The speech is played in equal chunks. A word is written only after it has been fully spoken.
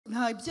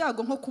nta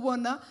byago nko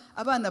kubona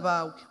abana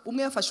bawe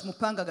umwe yafashe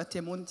umupanga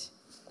agatema undi.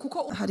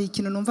 Kuko hari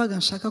ikintu numvaga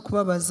nshaka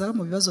kubabaza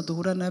mu bibazo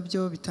duhura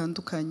nabyo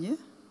bitandukanye.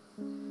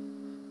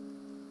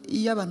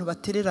 Iyo abantu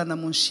batererana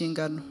mu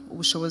nshingano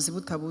ubushobozi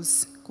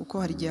butabuze,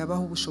 kuko hari igihe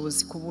habaho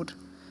ubushobozi kubura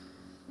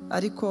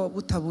ariko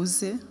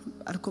butabuze,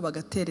 ariko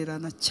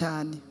bagatererana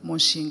cyane mu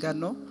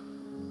nshingano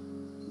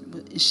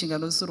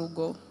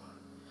z'urugo,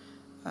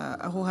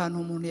 aho hantu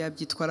umuntu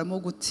yabyitwaramo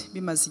gute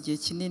bimaze igihe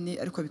kinini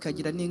ariko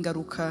bikagira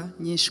n'ingaruka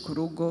nyinshi ku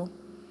rugo,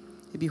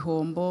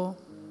 ibihombo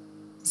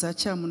za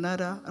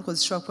cyamunara ariko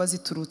zishobora kuba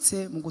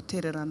ziturutse mu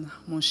gutererana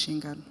mu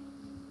nshingano.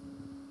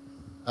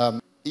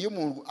 Iyo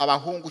umuntu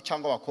abahungu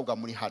cyangwa abakobwa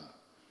muri hano,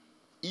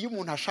 iyo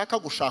umuntu ashaka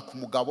gushaka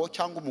umugabo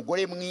cyangwa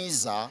umugore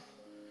mwiza,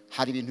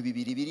 hari ibintu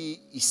bibiri biri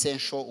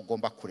essential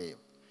ugomba kureba.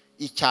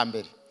 Icya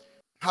mbere,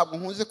 ntabwo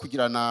nkunze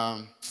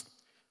kugirana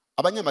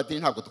abanyamadini,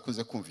 ntabwo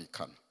dukunze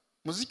kumvikana.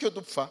 Muzi icyo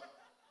dupfa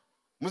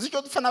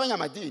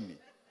n'abanyamadini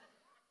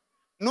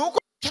nuko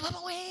cyababa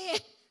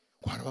we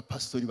kwara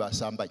abapastori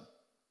basambanye.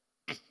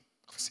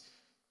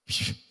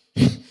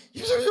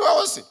 Ibyo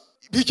bibose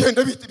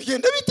bigenda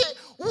bite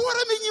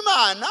waramenye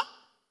Imana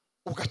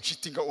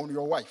ugacitinga on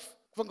your wife.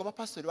 Kuvuga ngo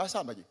abapastori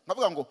basambanye,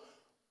 nkavuga ngo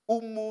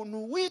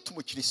umuntu wita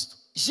umukristo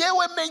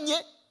jewe menye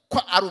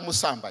ko ari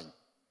umusambanyi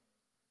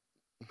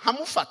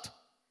nkamufata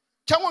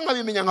cyangwa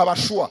nkabimenya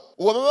nkabashua,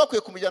 uwo baba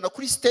bakwiye kumujyana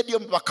kuri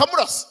stadium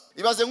bakamurasa.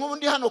 Ibaze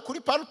nk'ubundi hano kuri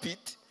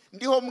pulpit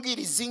ndiho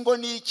mbwiriza ingo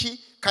niki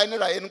kandi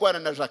narayendwana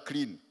na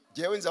Jacqueline,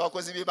 jewe nzi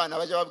abakozi b'Imana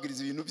baje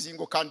babwiriza ibintu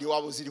by'ingo kandi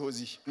wabo ziriho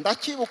zihe.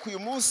 Ndakibuka uyu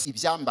munsi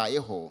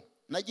ibyambayeho,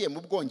 nagiye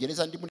mu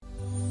Bwongereza ndi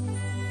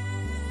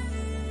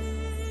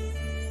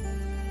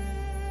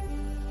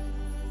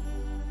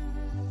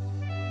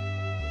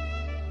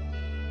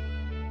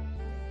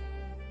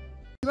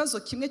ikibazo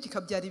kimwe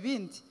kikabyara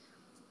ibindi.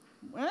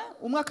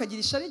 Umwe akagira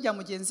ishari rya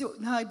mugenzi we.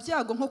 Nta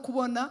byago nko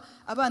kubona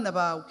abana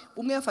bawe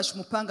umwe yafashe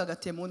umupanga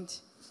agatema undi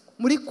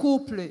muri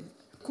couple,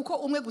 kuko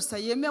umwe gusa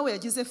yemewe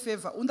yagize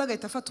favor undi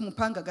agahita afata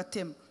umupanga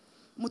agatema.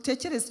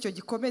 Mutekereze icyo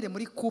gikomere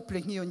muri couple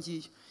nk'iyo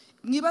ngiyo.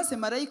 Mwibaze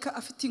marayika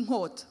afite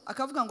inkota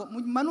akavuga ngo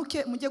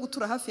mumanuke mujye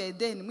gutura hafi ya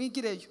Edeni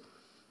mwigireyo.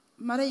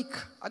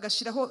 Marayika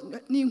agashiraho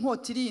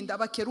n'inkota irinda,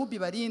 abakerubi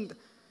barinda.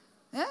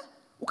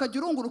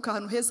 Ukajya urunguruka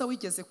ahantu heza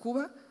wigeze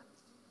kuba,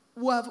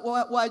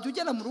 wajya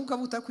ugera mu rugo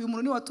uvuga ko uyu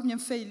muntu ni watumye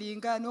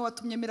mfailinga, ni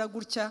watumye mera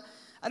gutya,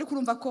 ariko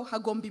urumva ko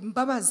hagomba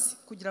imbabazi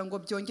kugira ngo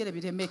byongere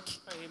biremeke.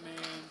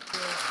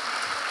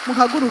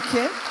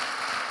 Muhaguruke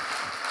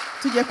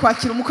tugiye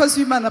kwakira umukozi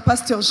w'Imana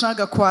Pst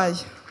Gakwaya.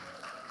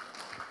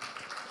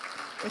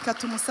 Reka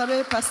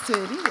tumusabe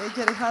pasiteri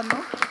yegere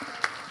hano.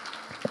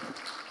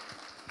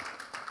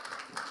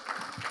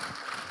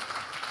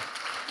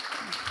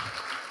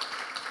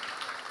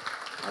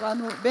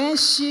 Abantu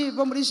benshi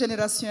bo muri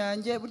generation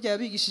yanjye burya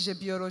yabigishije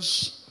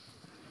biology.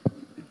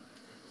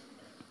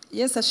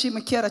 Yesu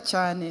ashimwe kera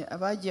cyane,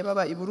 abagiye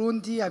baba i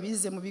Burundi,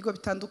 abize mu bigo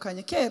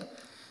bitandukanye kera.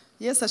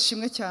 Yesu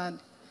ashimwe cyane.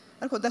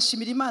 Ariko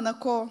ndashimira Imana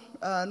ko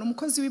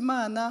n'umukozi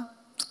w'Imana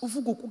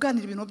uvuga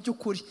uganira ibintu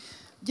by'ukuri.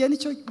 Giye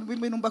nicyo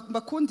ibintu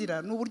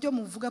mbakundira ni uburyo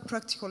muvuga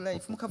practical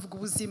life, mukavuga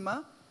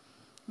ubuzima,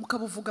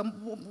 mukabuvuga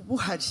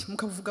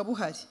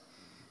buhari.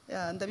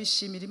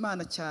 Ndabishimira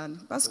Imana cyane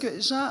parce que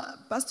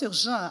Pasteur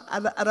Jean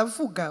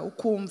aravuga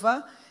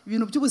ukumva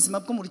ibintu by'ubuzima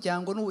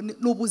bw'umuryango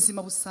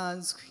n'ubuzima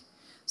busanzwe.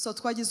 So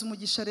twagize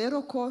umugisha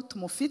rero ko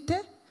tumufite.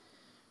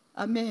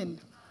 Amen.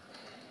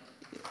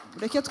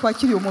 Reke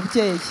twakiriye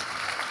umubyeyi.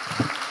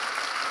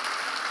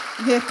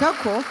 Nkeka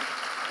ko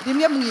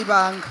rimwe mu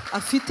ibanga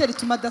afite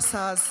rituma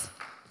adasaza.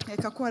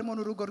 Nkeka ko harimo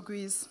n'urugo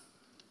rwiza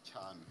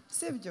cyane,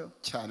 sibyo?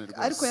 Cyane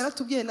rwose. Ariko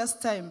yaratubwiye last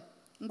time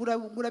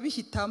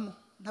ngurabihitamo,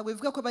 ntabwo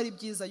bivuga ko bari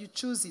byiza, you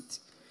choose it.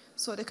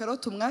 So reka rero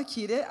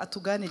tumwakire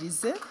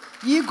atuganirize.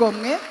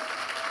 Yigomwe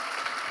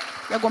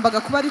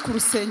yagombaga kuba ari ku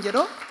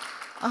rusengero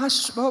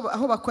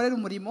aho bakorera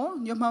umurimo,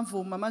 niyo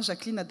mpamvu mama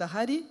Jacqueline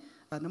adahari.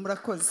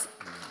 Murakoze.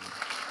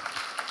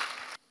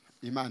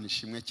 Imana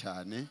ishimwe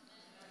cyane.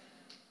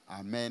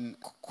 Amen.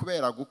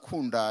 Kubera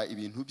gukunda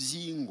ibintu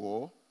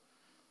by'ingo,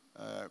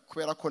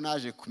 kubera ko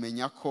naje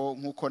kumenya ko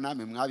nkuko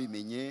namwe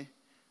mwabimenye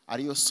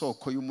ariyo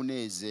soko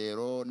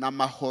y'umunezero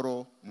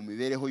n'amahoro mu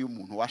mibereho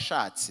y'umuntu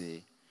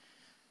washatse,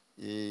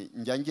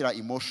 njya ngira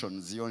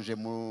emotions yonje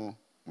mu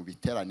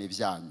biterane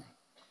byanyu,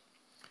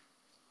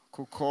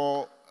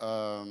 kuko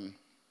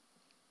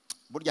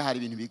burya hari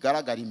ibintu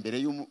bigaragara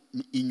imbere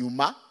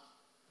inyuma,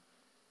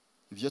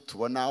 ibyo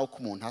tubona uko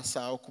umuntu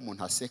asa, uko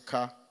umuntu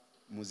aseka.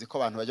 Muzi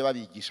ko abantu bajya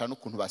babigisha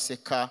n'ukuntu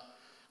baseka,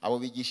 abo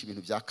bigisha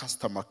ibintu bya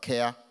customer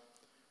care,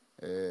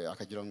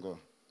 akagira ngo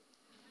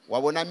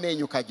wabona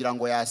amenyo ukagira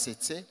ngo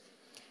yasetse.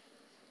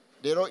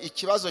 Rero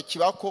ikibazo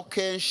kiba ko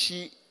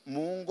kenshi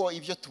mu ngo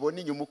ibyo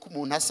tubona inyuma uko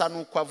umuntu asa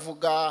n'uko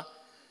avuga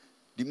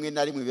rimwe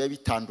na rimwe biba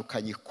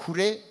bitandukanye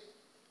kure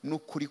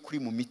n'ukuri kuri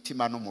mu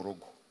mitima no mu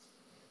rugo.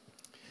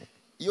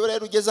 Iyo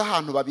rero ugeze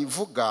ahantu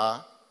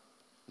babivuga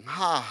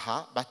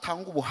nkaha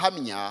batanga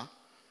ubuhamya,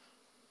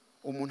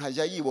 umuntu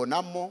ajya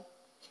yibonamo,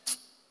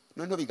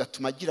 noneho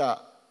bigatuma agira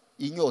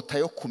inyota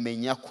yo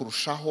kumenya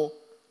kurushaho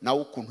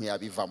nawe ukuntu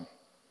yabivamo.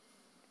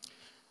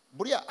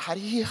 buriya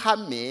hariho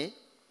ihame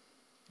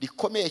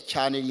rikomeye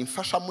cyane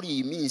rimfasha muri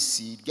iyi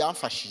minsi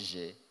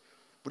ryamfashije.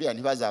 Buriya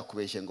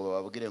ntibazakubeshye ngo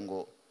bababwire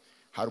ngo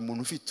hari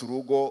umuntu ufite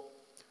urugo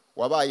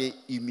wabaye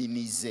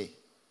iminize,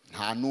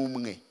 nta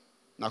n'umwe.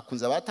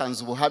 Nakunze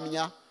abatanze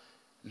ubuhamya,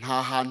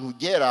 nta hantu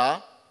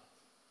ugera,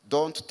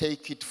 don't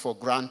take it for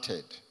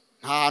granted.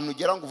 Nta hantu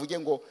ugera ngo uvuge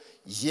ngo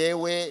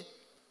yewe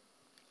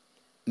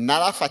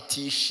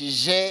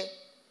narafatishije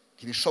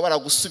ntibishobora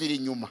gusubira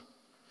inyuma.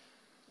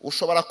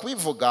 Ushobora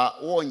kubivuga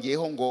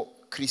wongeyeho ngo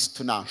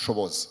Kristo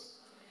nanshoboza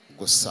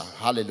gusa.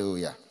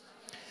 Haleluya.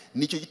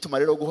 Nicyo gituma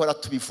rero guhora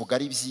tubivuga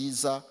ari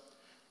byiza.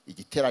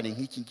 Igiterane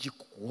nk'iki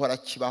guhora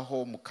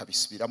kibaho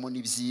mukabisubiramo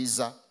ni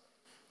byiza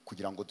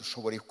kugira ngo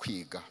dushobore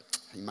kwiga.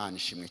 Imana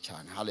ishimwe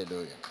cyane.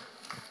 Haleluya.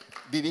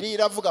 Bibiliya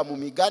iravuga mu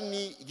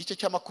Migani igice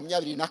cya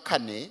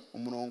 24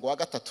 umurongo wa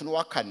 3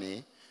 n'uwa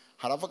 4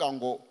 haravuga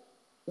ngo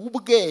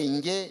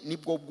ubwenge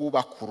nibwo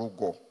bwubaka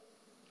urugo,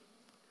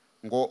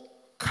 ngo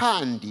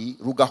kandi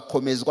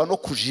rugakomezwa no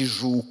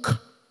kujijuka,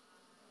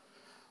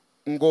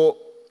 ngo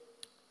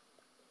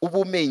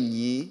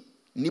ubumenyi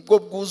nibwo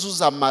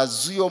bwuzuza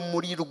amazu yo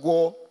muri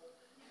rwo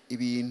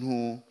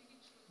ibintu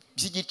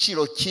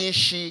by'igiciro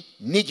cyinshi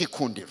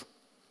n'igikundiro.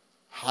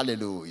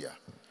 Haleluya.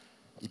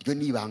 Iryo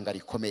ni ibanga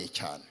rikomeye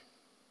cyane,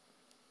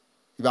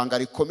 ibanga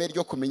rikomeye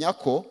ryo kumenya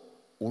ko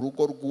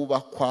urugo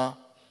rwubakwa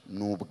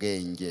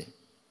n'ubwenge.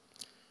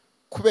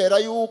 Kubera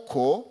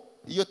yuko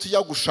iyo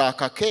tujya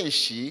gushaka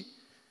kenshi,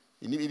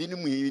 ibi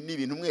ni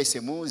ibintu mwese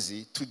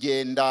muzi,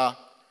 tugenda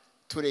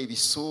tureba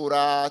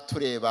isura,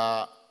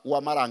 tureba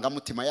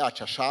uw'amarangamutima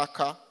yacu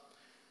ashaka,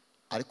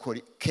 ariko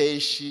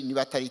kenshi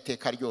niba atari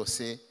iteka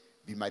ryose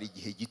bimara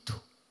igihe gito.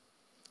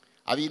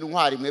 Abintu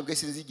ntwari mwebwe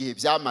sinzi igihe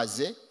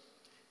byamaze.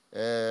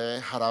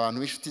 Hari abantu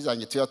b'inshuti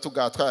zanjye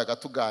twayaga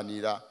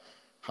tuganira,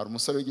 hari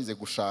umusore wigize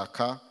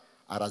gushaka,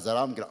 araza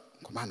arambwira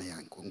ngo mana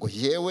yanjye, ngo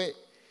yewe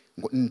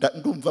ngo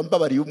ndumva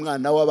mbabariye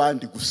umwana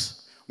w'abandi gusa,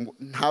 ngo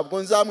ntabwo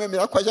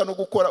nzamwemera ko ajya no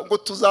gukora, ngo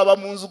tuzaba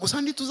mu nzu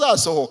gusa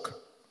ntituzasohoka.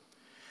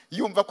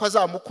 Yumva ko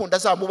azamukunda,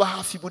 azamuba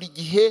hafi buri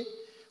gihe,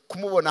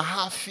 kumubona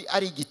hafi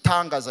ari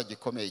igitangaza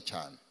gikomeye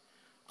cyane.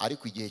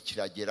 Ariko igihe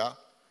kiragera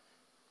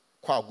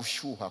kwa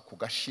gushyuha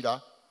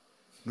kugashira,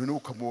 none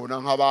ukamubona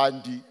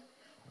nk'abandi,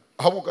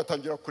 aho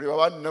ugatangira kureba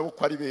abandi nabo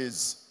ko ari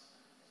beza.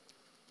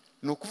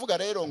 Ni ukuvuga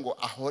rero ngo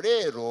aho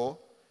rero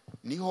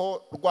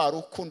niho rwa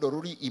rukundo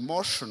ruri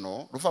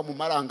emotional, ruva mu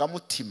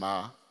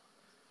marangamutima,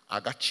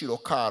 agaciro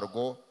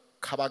karwo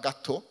kaba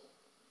gato,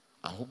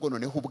 ahubwo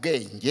noneho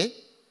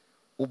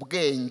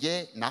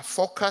ubwenge na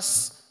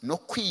focus no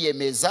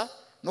kwiyemeza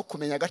no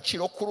kumenya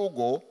agaciro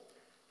k'urugo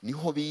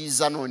niho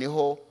biza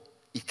noneho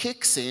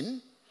ikiksin,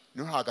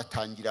 niho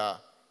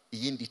hagatangira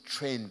iyindi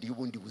trend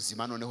y'ubundi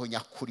buzima noneho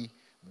nyakuri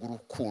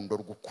bw'urukundo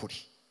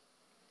rw'ukuri.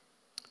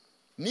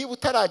 Niba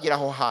utaragira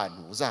aho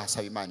hantu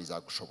uzahasaba Imana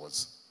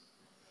izagushoboza,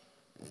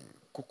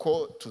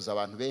 kuko tuza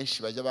abantu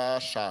benshi bajya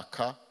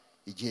bashaka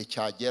igihe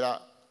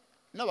cyagera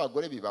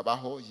n'abagore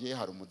bibabaho. Ye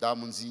hari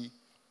umudamu nzi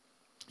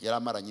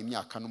yaramaranye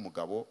imyaka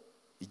n'umugabo,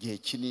 igihe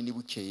kinini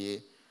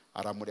bukeye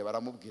aramureba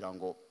aramubwira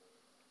ngo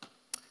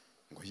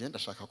je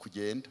ndashaka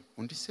kugenda.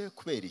 Undi se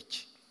kubera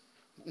iki?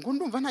 Ngo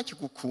ndumva nta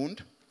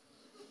kigukunda,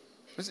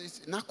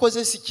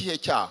 nakoze si kihe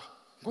cyaha.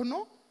 Ngo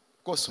no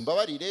rwose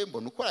umbabarire,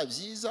 mbona ukora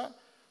byiza,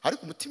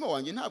 ariko umutima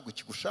wanjye ntabwo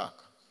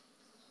kigushaka.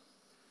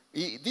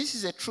 This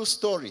is a true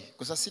story,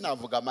 gusa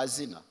sinavuga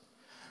amazina.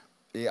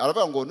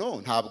 Aravuga ngo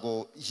no,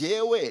 ntabwo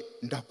yewe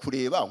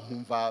ndakureba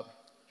nkumva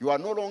you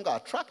are no longer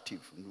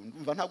attractive,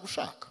 ndumva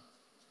ntagushaka.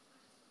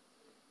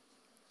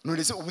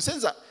 None se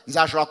ubusenza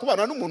nzashobora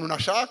kubana n'umuntu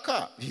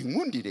nashaka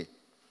binkundire,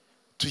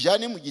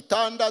 tujyane mu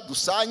gitanda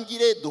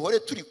dusangire duhore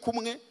turi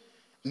kumwe,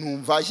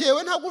 numva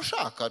yewe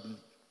ntagushaka,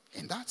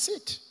 and that's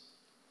it.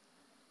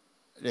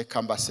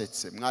 Reka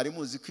mbasetse, mwari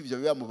muzi ko ibyo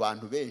biba mu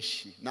bantu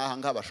benshi, naha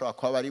ngaha bashobora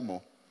kuba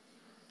barimo.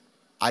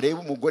 Areba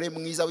umugore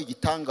mwiza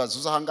w'igitangaza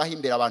uza ahangaha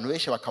imbere, abantu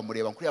benshi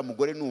bakamureba kuri ya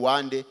mugore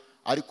n'uwande,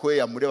 ariko we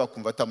yamureba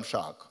kumva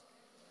atamushaka.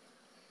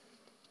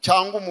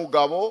 Cyangwa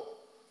umugabo,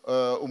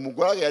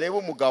 umugore yareba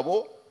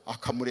umugabo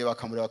akamureba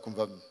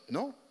kumva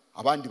no,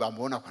 abandi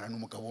bamubona ko ari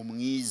umugabo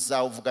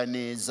mwiza uvuga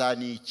neza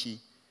n'iki,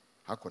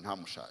 hako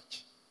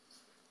ntamushake.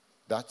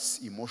 That's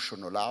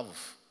emotional love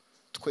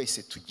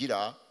twese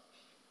tugira,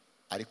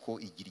 ariko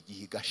igira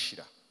igihe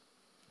igashira.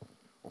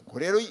 Ubwo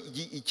rero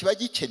ikiba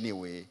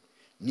gikenewe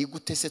ni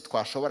gute se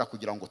twashobora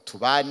kugira ngo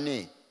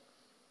tubane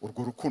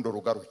urwo rukundo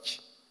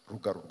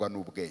rugarurwa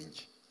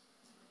n'ubwenge.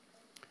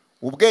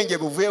 Ubwenge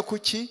buvuye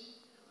kuki?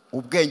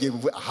 Ubwenge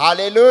buvuye,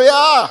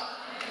 haleluya,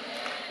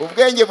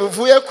 ubwenge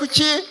buvuye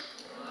kuki?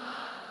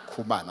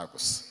 Ku Mana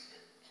gusa.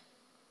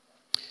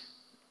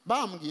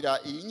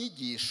 Bambwira iyi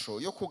nyigisho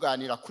yo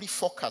kuganira kuri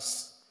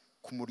focus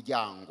ku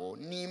muryango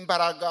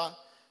n'imbaraga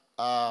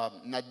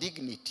na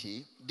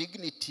dignity.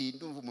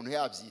 Ndumva umuntu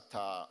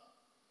yabyita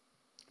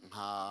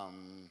nka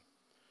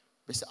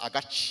bese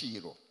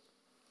agaciro,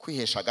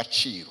 kwihesha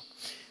agaciro.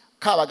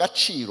 Kaba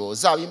agaciro,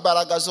 zaba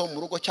imbaraga zo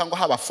mu rugo cyangwa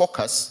haba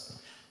focus,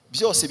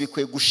 byose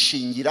bikwiye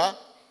gushingira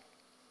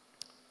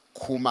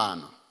ku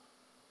Mana.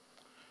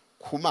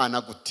 ku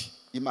Mana gute?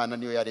 Imana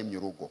niyo yaremye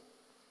urugo,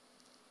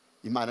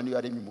 Imana niyo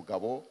yaremye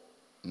umugabo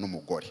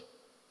n'umugore.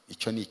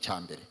 Icyo ni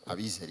icyambere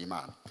abizera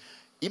Imana.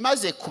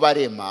 Imaze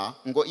kubarema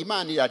ngo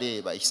Imana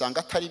irareba isanga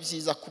atari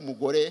byiza ko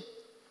umugore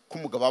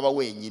k'umugabo aba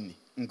wenyine,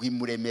 ngo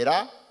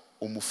imuremera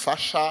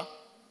umufasha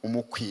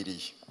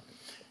umukwiriye.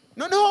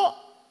 Noneho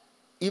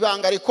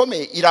ibanga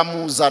rikomeye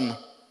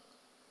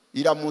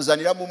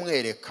iramuzanira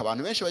mumwereka.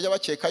 Abantu benshi bajya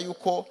bakeka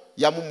yuko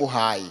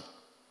yamumuhaye.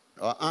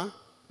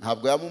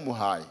 Ntabwo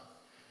yamumuhaye.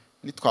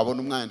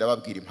 Nitwabona umwana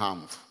ndababwira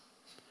impamvu,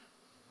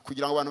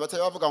 kugira ngo abantu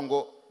batari bavuga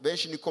ngo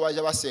benshi niko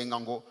bajya basenga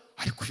ngo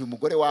ariko uyu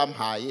mugore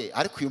wampaye,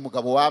 ariko uyu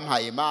mugabo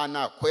wampaye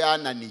Mana ko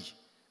yananiye.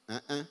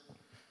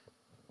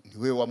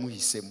 Niwe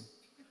wamuhisemo.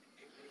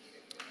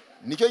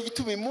 Nicyo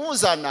gituma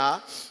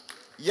imuzana,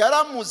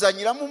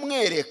 yaramuzanyira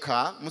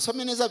mumwereka.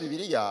 Musome neza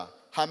Bibiliya.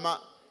 Hama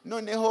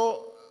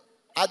noneho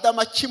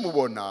Adamu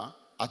akimubona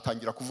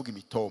atangira kuvuga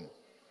imitomo.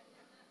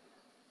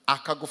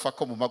 Akagufa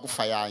ko mu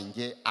magufa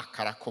yanjye,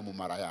 akara ko mu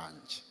mara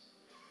yanjye.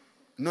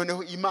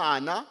 Noneho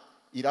Imana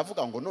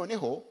iravuga ngo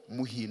noneho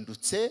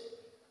muhindutse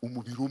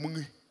umubiri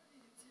umwe.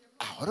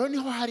 Aho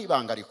niho hari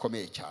ibanga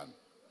rikomeye cyane.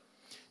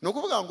 No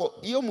kuvuga ngo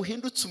iyo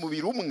muhindutse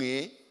umubiri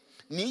umwe,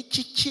 ni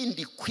iki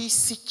kindi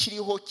kwisi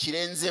kiriho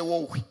kirenze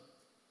wowe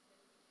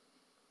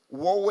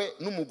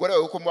n'umugore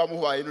wawe, uko muba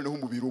mubaye noneho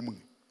umubiri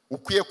umwe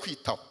ukwiye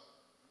kwitaho.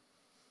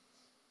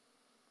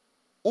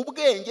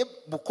 Ubwenge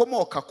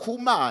bukomoka ku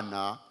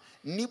Mana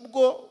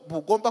nibwo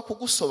bugomba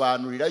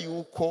kugusobanurira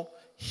yuko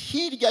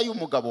hirya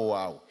y'umugabo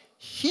wawe,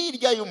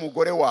 hirya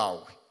y'umugore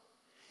wawe,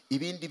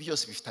 ibindi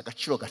byose bifite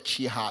agaciro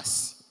gaciye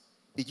hasi.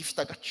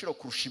 Igifite agaciro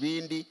kurusha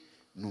ibindi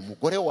ni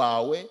umugore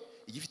wawe,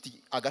 igifite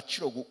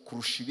agaciro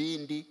kurusha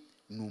ibindi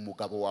ni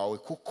umugabo wawe,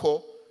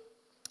 kuko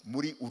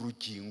muri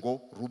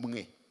urugingo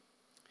rumwe.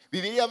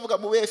 Bibiliya avuga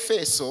mu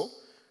Efeso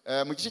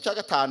mu gice cya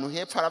 5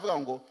 hepfo aravuga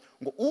ngo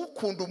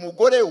ukunda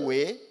umugore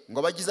we ngo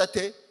abagize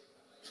ate,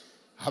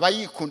 haba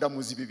yikunda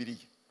muzi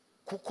Bibiliya,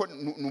 kuko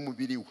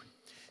n'umubiri we.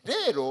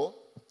 Rero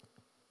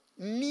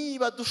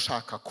niba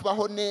dushaka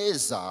kubaho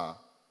neza,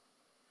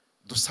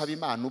 dusaba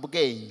Imana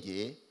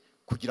ubwenge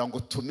kugira ngo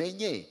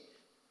tumenye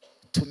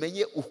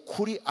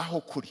ukuri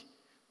aho kuri.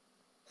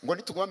 Ngo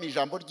nituguma mu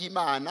ijambo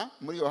ry'Imana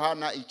muri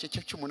Yohana igice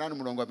cya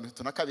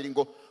 8:32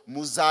 ngo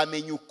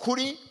muzamenye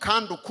ukuri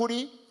kandi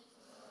ukuri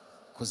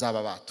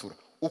kuzababatura.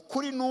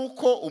 Ukuri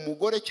nuko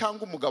umugore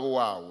cyangwa umugabo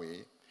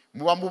wawe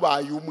muba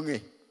mubaye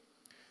umwe.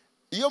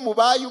 Iyo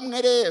mubaye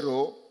umwe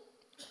rero,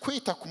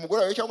 kwita ku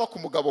mugore wawe cyangwa ku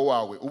mugabo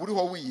wawe uba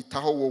uriho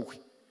wiyitaho wowe.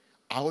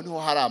 Aho niho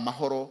hari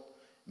amahoro,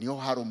 niho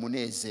hari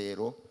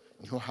umunezero,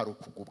 niho hari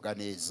ukugubwa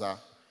neza,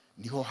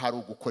 niho hari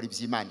ugukora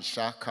iby'Imana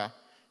ishaka,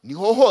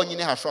 niho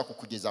honyine hashobora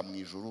kukugeza mu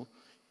ijuru.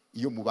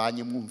 Iyo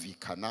mubanye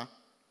mwumvikana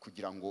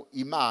kugira ngo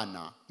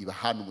Imana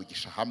ibahane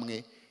umugisha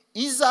hamwe,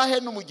 izahe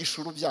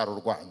n'umugisha urubyaro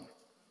rwanyu.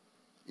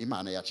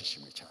 Imana yacu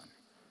ishimwe cyane.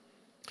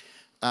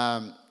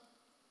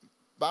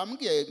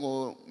 Bambwiye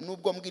ngo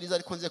nubwo mbwiriza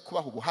ariko nze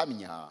kubaha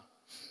ubuhamya,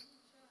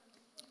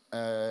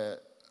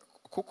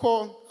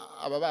 kuko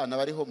aba bana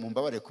bariho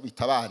mumbabare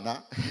kubita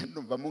abana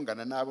numva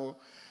mungana nabo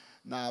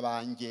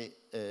nabanjye,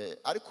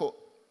 ariko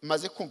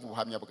maze kumva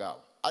ubuhamya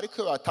bwabo.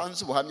 Ariko iyo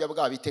batanze ubuhamya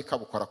bwabo iteka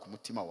bukora ku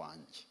mutima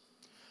wanjye.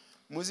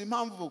 Muzi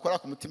impamvu bukora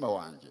ku mutima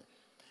wanjye?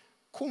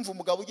 Kumva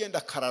umugabo ugenda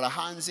akarara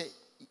hanze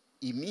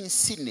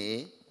iminsi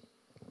 4,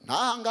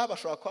 ntahanga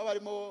bashobora kuba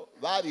barimo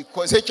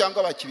babikoze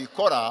cyangwa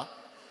bakibikora,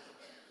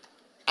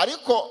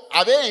 ariko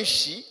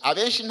abenshi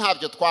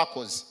ntabyo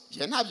twakoze.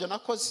 Je ntabyo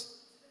nakoze.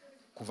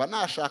 Kuva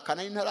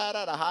nashakana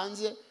n'intararara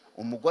hanze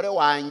umugore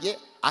wanjye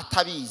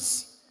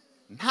atabizi,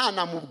 nta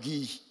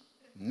namubwiye,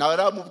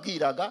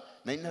 naramubwiraga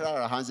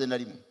n'intararara hanze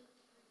narimo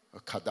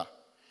kada.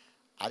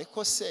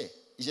 Ariko se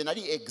je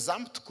nari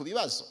exempt ku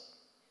bibazo.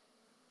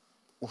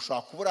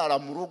 Ushobora kuburara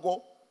mu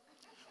rugo,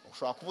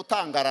 ushobora kuba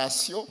utanga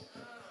ratio,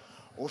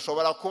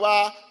 ushobora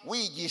kuba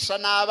wigisha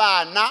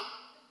n'abana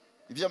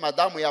ibyo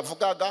madamu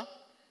yavugaga,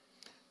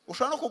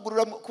 ushobora no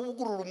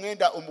kugurura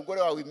umwenda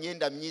umugore wawe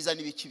imyenda myiza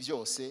n'ibiki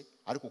byose,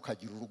 ariko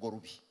ukagira urugo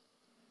rubi.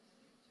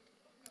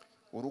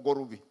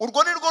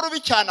 Urwo ni rwo rubi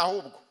cyane.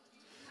 Ahubwo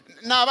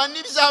naba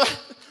n'ibyaba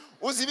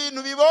uzi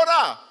ibintu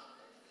bibora,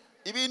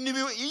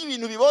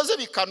 ibintu biboze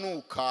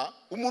bikanuka,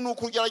 umuntu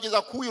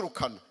kugerageza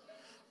kuwirukana.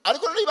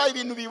 Ariko niba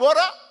ibintu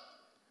bibora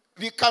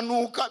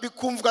bikanuka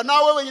bikumvwa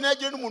nawe wenyine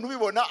yagiye n'umuntu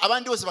ubibona,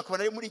 abandi bose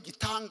bakabona ari muri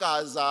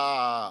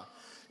gitangaza.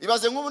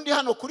 Ibaze nk'ubundi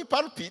hano kuri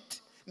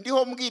pulpit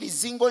ndiho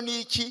mbwiriza ingo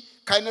niki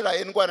kandi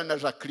naraye ndwana na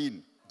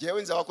Jacqueline.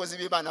 Jewe nzi abakozi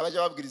b'Imana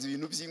bajya babwiriza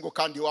ibintu by'ingo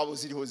kandi wabo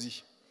ziriho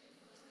zihe.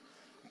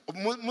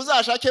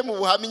 Muzashake mu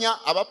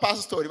buhamya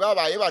abapastori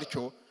babaye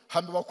batyo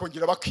hamwe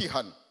bakongera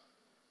bakihana,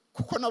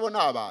 kuko nabo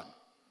n'abantu.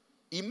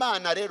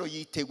 Imana rero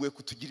yiteguye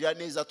kutugirira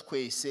neza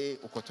twese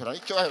uko turari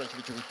icyo bahera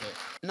cyo bitera.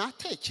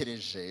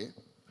 Natekereje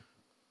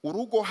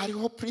urugo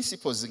hariho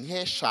principles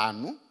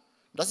nk'eshanu,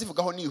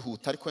 ndazivugaho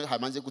nihuta ariko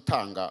hamanze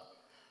gutanga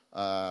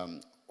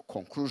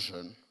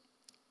conclusion.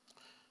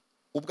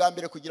 Ubwa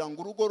mbere kugira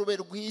ngo urugo rube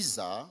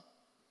rwiza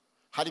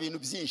hari ibintu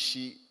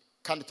byinshi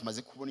kandi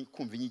tumaze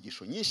kumva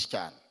inyigisho nyinshi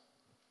cyane.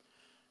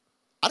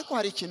 ariko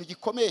hari ikintu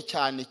gikomeye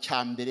cyane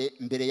cya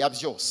mbere ya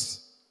byose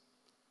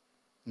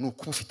ni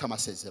ukuba ufite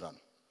amasezerano.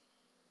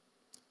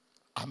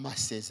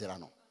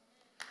 Amasezerano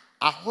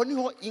aho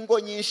niho ingo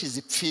nyinshi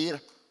zipfira.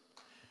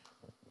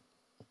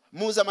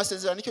 Muzi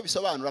amasezerano icyo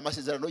bisobanura.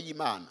 Amasezerano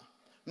y'Imana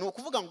ni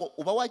ukuvuga ngo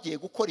uba wagiye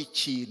gukora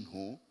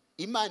ikintu,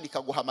 Imana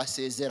ikaguha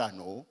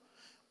amasezerano,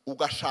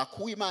 ugashaka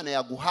uwo Imana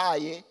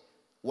yaguhaye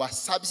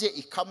wasabye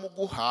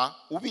ikamuguha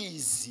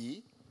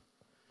ubizi,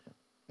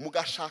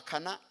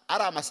 mugashakana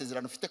ari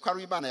amasezerano ufite ko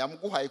ari Imana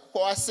yamuguhaye kuko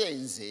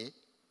wasenze.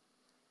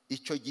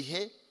 Icyo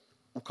gihe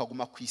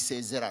ukaguma ku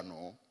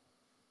isezerano,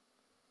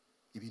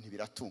 ibintu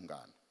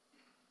biratungana.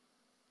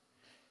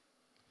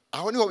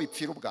 Aho niho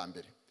bipfira ubwa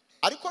mbere.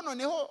 Ariko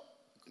noneho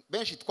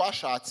benshi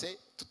twashatse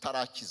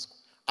tutarakizwa,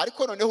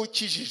 ariko noneho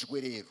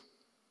ukijijwe rero,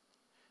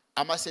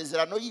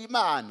 amasezerano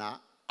y'Imana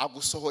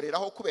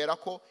agusohoreraho kubera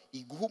ko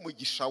iguha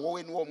umugisha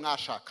wowe n'uwo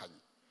mwashakanye.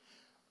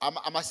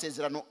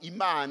 Amasezerano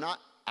Imana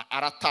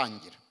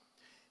aratangira.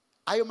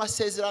 Ayo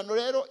masezerano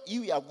rero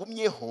iyo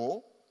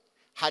yagumyeho,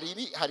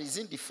 hari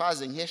izindi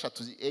faze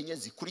nk'eshatu enye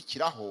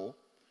zikurikiraho.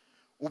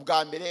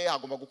 Ubwa mbere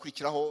hagomba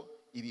gukurikiraho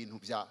ibintu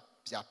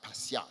bya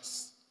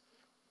patience.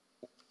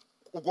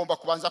 Ugomba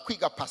kubanza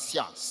kwiga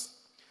patience.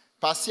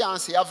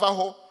 Patience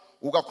yavaho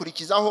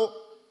ugakurikizaho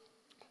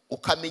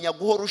ukamenya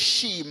guhora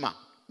ushima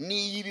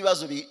n'iyo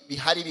ibibazo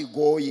bihari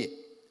bigoye.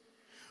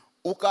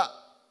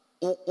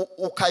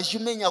 Ukajya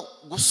umenya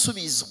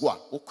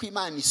gusubizwa uko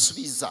Imana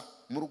isubiza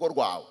mu rugo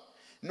rwawe.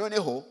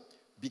 Noneho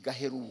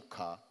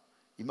bigaheruka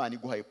Imana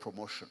iguhaye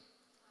promotion.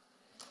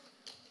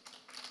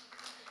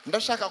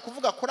 Ndashaka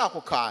kuvuga kuri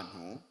ako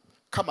kantu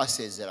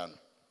k'amasezerano.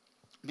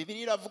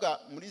 Bibiliya iravuga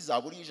muri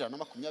Zaburi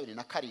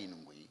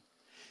 127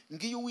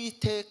 ngiyo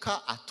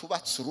Uwiteka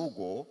atubatse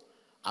urugo,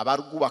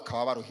 abarwubaka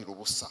baba baruhira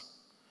ubusa.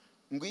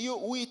 Ngiyo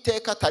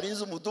Uwiteka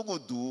atarinze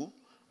umudugudu,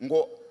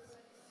 ngo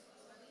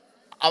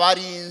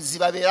abarinzi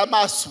babera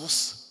amaso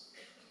ubusa.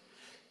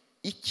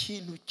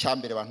 Ikintu cya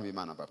mbere abantu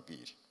b'Imana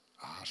babwire,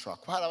 hashobora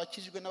kuba hari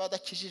abakijijwe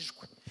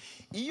n'abadakijijwe.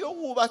 Iyo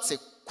wubatse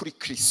kuri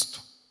Kristo,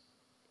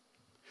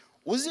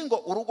 uzi ngo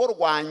urugo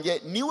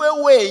rwanjye niwe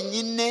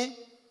wenyine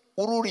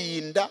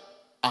ururinda,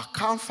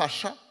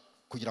 akamfasha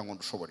kugira ngo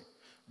ndushobore.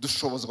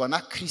 Dushobozwa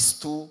na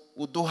Kristo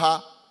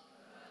uduha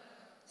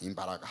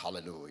imbaraga.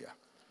 Haleluya.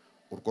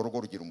 Urwo rugo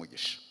rugira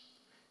umugisha.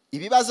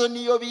 Ibibazo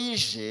niyo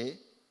bije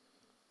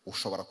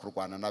ushobora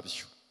kurwana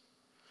nabyo.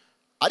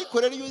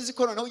 Ariko rero iyo uzi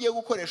ko noneho ugiye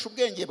gukoresha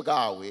ubwenge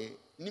bwawe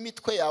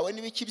n'imitwe yawe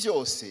n'ibiki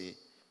byose,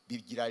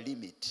 bigira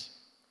limit.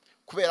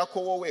 Kubera ko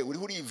wowe uri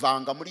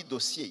urivanga muri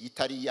dosiye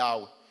itari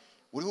yawe,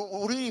 uri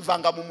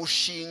urivanga mu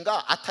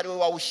mushinga atari we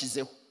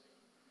wawushyizeho.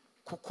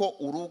 Kuko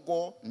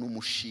urugo ni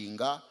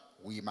umushinga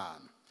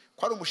w'Imana.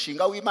 Ko ari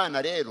umushinga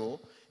w'Imana rero,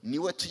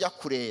 niwe tujya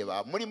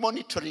kureba muri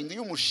monitoring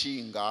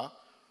y'umushinga.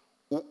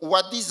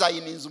 Uwa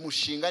designinze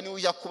umushinga niwe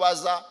ujya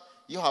kubaza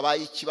iyo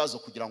habaye ikibazo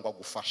kugira ngo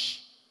agufashe.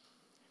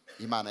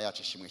 Imana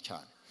yacu ishimwe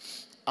cyane.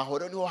 Aho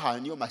rero niho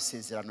hantu niyo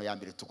masezerano ya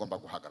mbere tugomba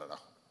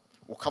guhagararaho.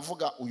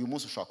 Ukavuga uyu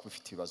munsi ushobora kuba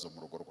ufite ibibazo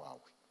mu rugo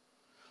rwawe.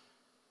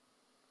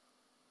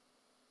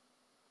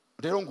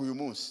 Rero ngo uyu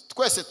munsi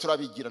twese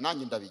turabigira,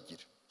 nanjye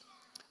ndabigira.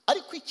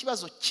 Ariko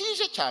ikibazo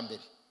kije cya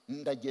mbere,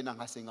 ndagenda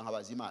nkasenga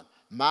nkabaza Imana,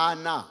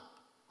 Mana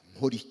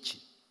nkora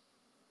iki?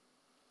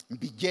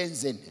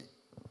 Mbigenze nte?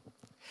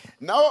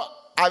 Naho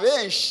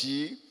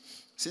abenshi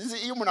sinzi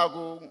iyo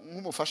umuntu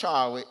nk'umufasha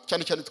wawe,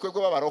 cyane cyane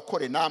twebwe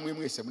b'abarokore, namwe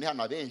mwese muri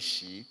hano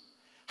abenshi,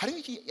 hari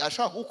iki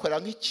ashaka gukorera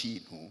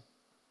nk'ikintu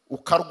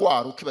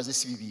ukarwara ukibaze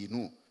si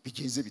ibintu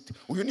bigenze bite.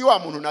 Uyu ni wa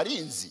muntu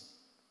narinzi.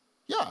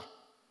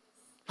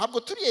 Ntabwo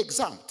turi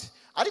exempt.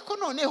 Ariko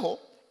noneho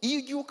iyo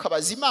ugiye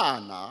ukabaza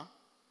Imana,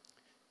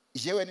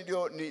 yewe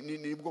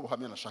nibwo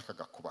buhamya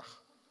nashakaga kubaha.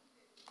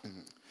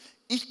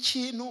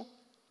 Ikintu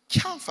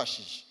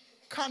cyamfashije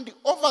kandi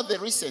over the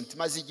recent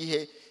maze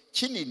igihe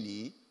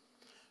kinini,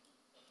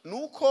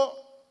 nuko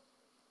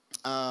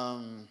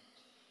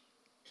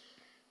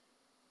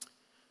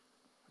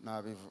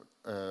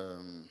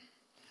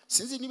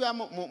sinzi niba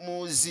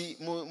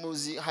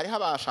muzi hariho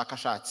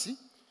abashakashatsi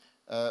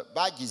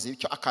bagize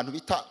icyo akantu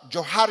bita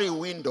Johari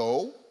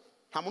window.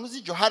 Nta muntu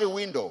uzi Johari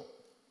window?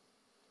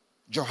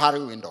 Johari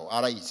window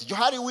arayizi.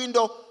 Johari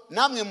window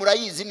namwe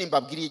murayizi,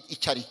 nimbabwira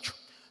icyo ari cyo.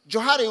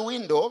 Johari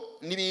window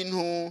ni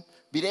ibintu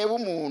bireba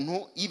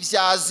umuntu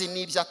ibyazi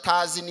n'ibyo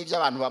atazi, n'ibyo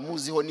abantu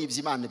bamuziho n'ibyo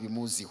Imana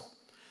bimuziho.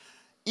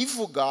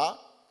 Ivuga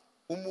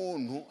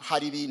umuntu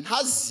hari ibintu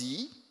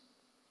azi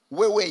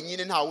we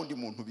wenyine, nta wundi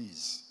muntu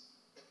bizi.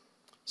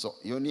 So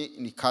iyo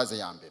ni kaze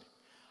ya mbere.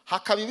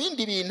 Hakaba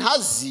ibindi bintu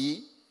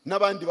azi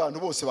n'abandi bantu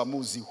bose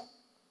bamuziho.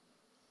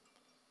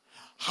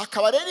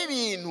 Hakaba rero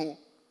ibintu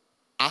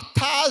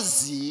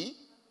atazi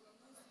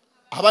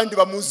abandi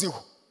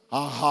bamuziho.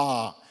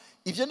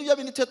 Ibyo nibyo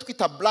bintu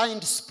twita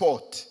blind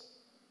spot.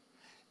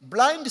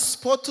 Blind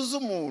spot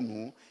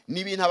z'umuntu ni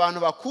ibintu abantu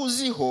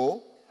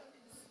bakuziho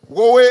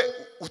wowe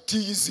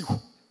utiyiziho.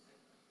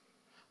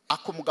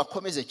 Ako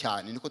mugakomeze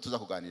cyane niko tuza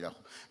kuganiraho.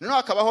 Noneho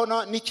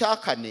hakabaho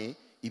n'icyakane,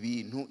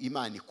 ibintu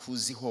Imana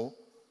ikuziho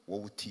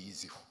wowe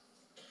utiyiziho.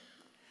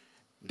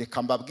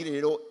 Ndeka mbabwire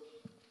rero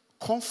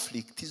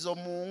conflict zo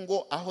mu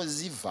ngo aho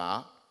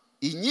ziva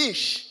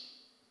inyinshi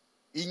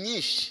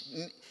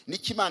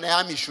n'ikimana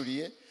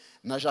yamishuriye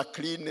na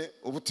Jacqueline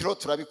ubu tiro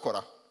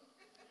turabikora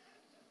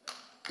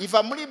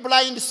iva muri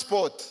blind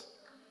spot.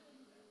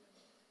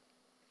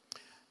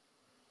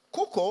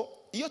 Kuko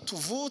iyo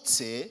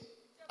tuvutse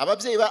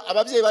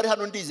ababyeyi bari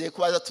hano ndizeye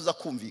kubaza tuza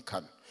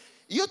kumvikana.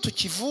 Iyo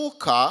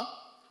tukivuka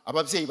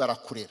ababyeyi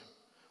barakurera,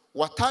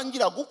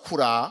 watangira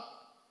gukura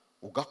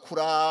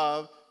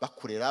ugakura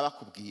bakurera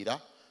bakubwira,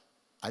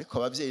 ariko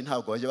ababyeyi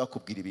ntabwo bajya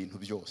bakubwira ibintu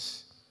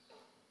byose.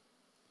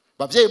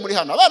 Babyeyi muri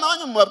hano abana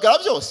banyu mubabwira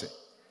byose?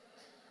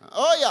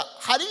 Oya,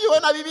 hari biwe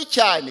na bibi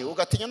cyane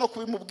ugatinya no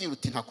kubimubwira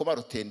uti ntakuba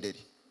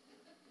rutenderi,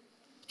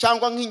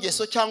 cyangwa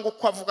nk'ingeso cyangwa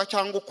uko avuga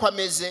cyangwa uko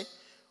ameze,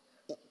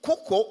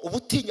 kuko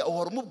ubutinya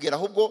uhora umubwira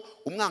ahubwo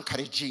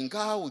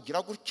umwankarejinga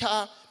ugira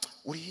gutya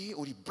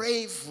uri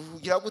brave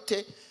ugira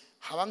gute,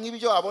 haba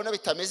nk'ibyo abona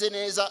bitameze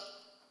neza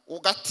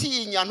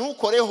ugatinya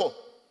ntukoreho.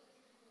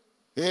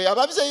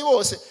 Ababyeyi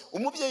bose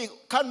umubyeyi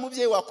kandi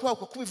umubyeyi wakubaha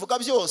kubivuga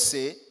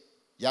byose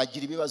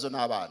yagira ibibazo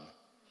n'abana.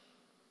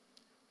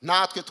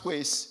 Natwe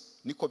twese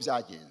niko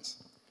byagenze.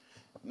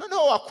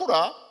 Noneho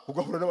wakura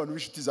ugahura n'abantu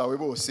b'inshuti zawe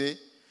bose,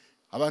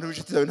 abantu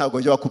b'inshuti zawe ntabwo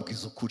bajya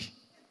bakubwiza ukuri.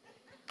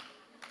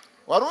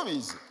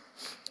 Warubizi?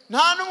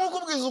 Nta n'umwe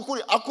ukubwiza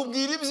ukuri,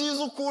 akubwira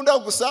ibyiza ukunda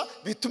gusa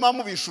bituma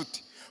mu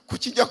bishuti.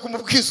 Kukijya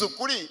kumubwiza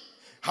ukuri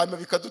hanyuma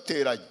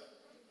bikaduteranya.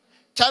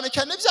 Cyane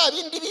cyane bya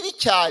bindi bibi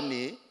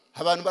cyane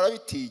abantu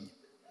barabitinya.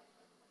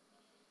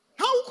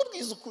 Ntawe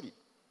ukubwiza ukuri.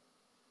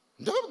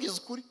 Ndababwiza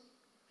ukuri.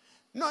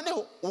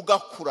 Noneho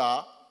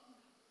ugakura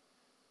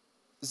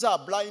za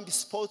blind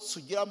spots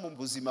ugira mu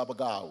buzima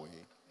bwawe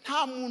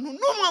nta muntu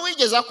n'umwe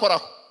wigeze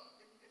akoraho.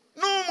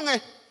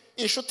 N'umwe.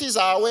 Inshuti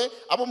zawe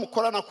abo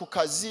mukorana ku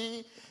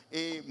kazi,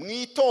 mu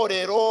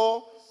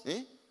itorero,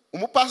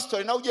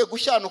 umupasitori nawe ugiye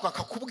gushyanuka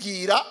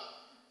akakubwira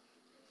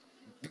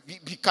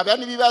bikaba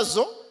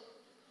n'ibibazo.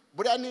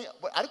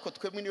 Ariko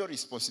twemwe niyo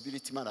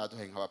responsibility Imana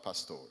yaduhaye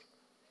nk'abapasitori.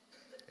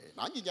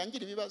 Nanjye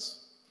njyangira ibibazo.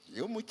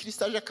 Iyo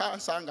umukristo aje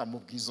kansanga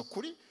mubwiza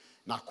ukuri,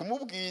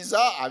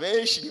 nakumubwiza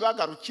abenshi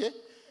ntibagaruke.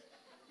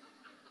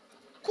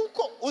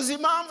 Kuko uzi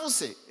impamvu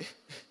se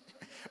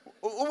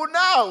ubu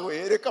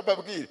nawe reka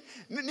mbabwire,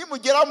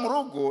 nimugera mu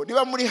rugo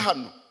niba muri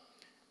hano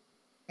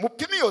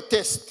mupime iyo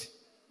test.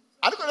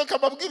 Ariko reka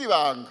mbabwire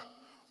ibanga,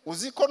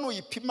 uzi ko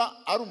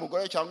nuyipima ari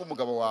umugore cyangwa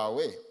umugabo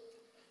wawe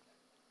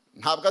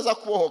ntabwo aza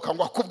kubohoka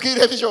ngo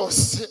akubwire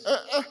byose,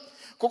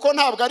 kuko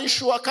ntabwo ari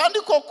shuwa. kandi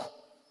koko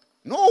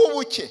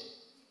nubuke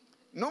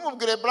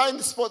numubwire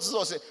blind spots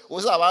zose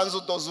uzabanza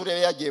udoze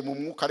urebe yagiye mu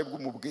mwuka ari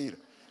bw'umubwira,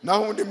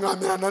 naho undi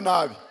mwamirana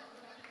nabi.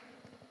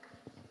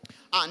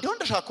 Ndiho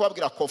ndashaka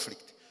kubabwira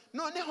conflict.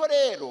 Noneho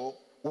rero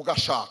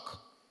ugashaka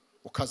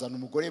ukazana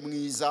umugore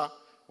mwiza,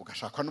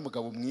 ugashaka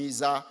n'umugabo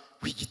mwiza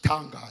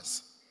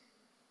w'igitangaza,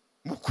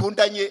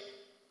 mukundanye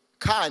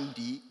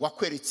kandi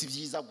wakweretse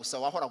ibyiza gusa,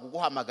 wahora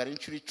kuguhamagara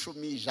inshuro 10,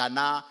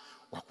 100,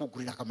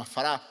 wakuguriraga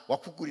amafaranga,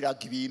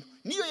 wakuguriraga ibintu.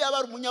 Niyo yaba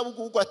ari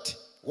umunyabugugu ati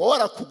wowe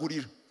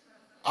arakugurira,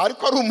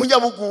 ariko ari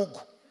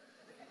umunyabugugu.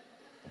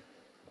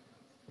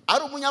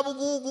 Ari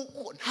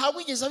umunyabugugu nta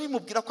wigeze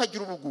abimubwira ko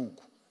agira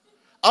ubugugu.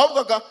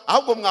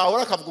 Ahubwo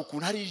mwahora akavuga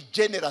ukuntu ari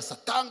generous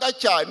atanga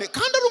cyane,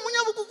 kandi ari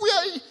umunyabugugu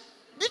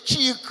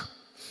bicika.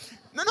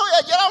 Noneho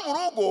yagera mu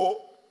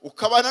rugo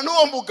ukabana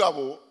n'uwo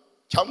mugabo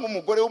cyangwa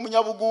umugore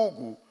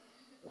w'umunyabugugu,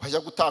 wajya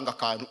gutanga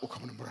akantu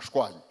ukabona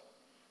murashwanya,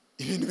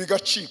 ibintu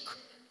bigacika.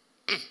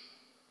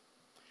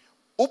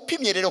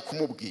 Upimye rero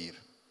kumubwira,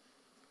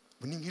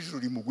 ni nk'ijuru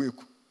rimuguye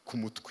ku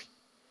mutwe,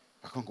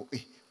 akavuga ngo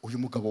uyu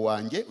mugabo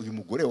wanjye, uyu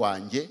mugore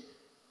wanjye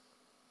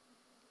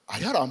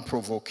ari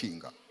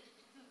aramprovokinga,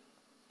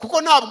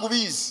 kuko ntabwo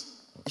ubizi.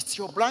 It's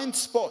your blind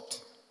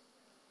spot.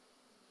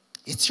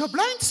 It's your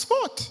blind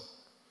spot.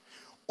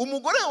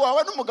 Umugore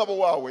wawe n'umugabo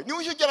wawe niwe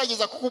uje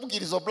ugerageza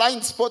kukubwira izo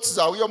blind spots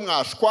zawe iyo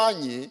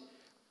mwashwanye,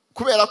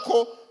 kubera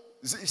ko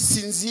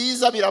si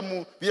nziza,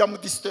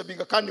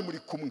 biramudisturbinga kandi muri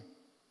kumwe.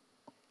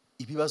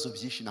 Ibibazo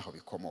byinshi naho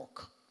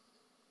bikomoka.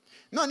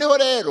 Noneho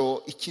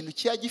rero ikintu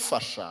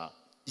kiyagifasha,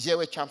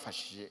 jewe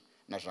cyamfashije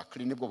na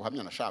Jacqueline nibwo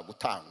buhamya nashaka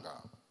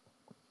gutanga.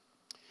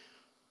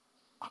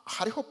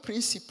 Hariho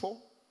principle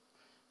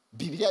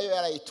Bibiliya yo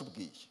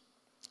yarayitubwiye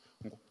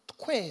ngo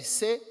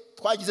twese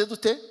twagize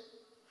dute,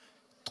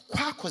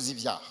 twakoze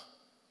ibyaha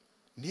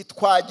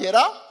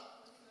ntitwagera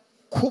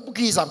ku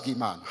bwiza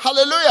bw'Imana.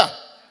 Haleluya.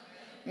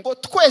 Ngo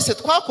twese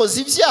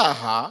twakoze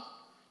ibyaha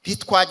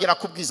ntitwagera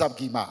ku bwiza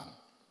bw'Imana.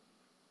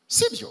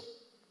 Sibyo?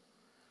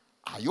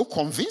 Are you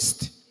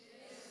convinced?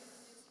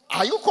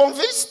 Are you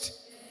convinced?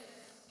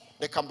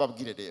 Reka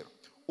mbabwire rero,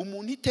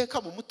 umuntu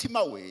iteka mu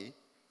mutima we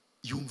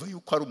yumva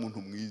yuko ari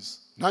umuntu mwiza.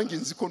 Nanjye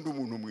nzi ko ndi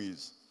umuntu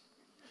mwiza,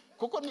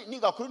 kuko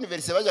niga kuri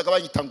university bajyaga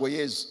banyita ngo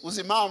Yezu.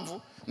 Uzi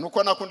impamvu?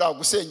 Nuko nakundaga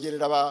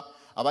gusengerera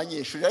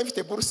abanyeshuri. Yari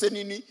mfite buruse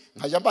nini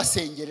nkajya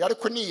mbasengerera,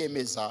 ariko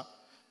niyemeza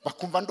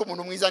bakumva ndi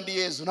umuntu mwiza, ndi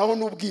Yezu, naho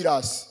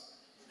n'ubwirasi.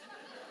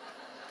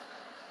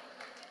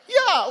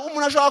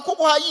 Umuntu ashaka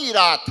kuguha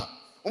yirata,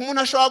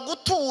 umuntu ashobora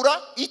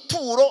gutura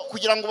ituro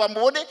kugira ngo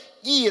bamubone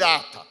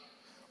yirata.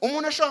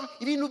 Umuntu ashobora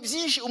ibintu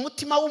byinshi.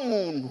 Umutima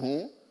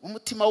w'umuntu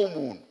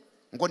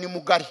ngo ni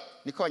mugari,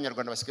 niko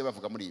abanyarwanda basigaye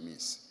bavuga muri iyi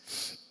minsi.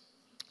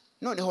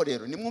 Noneho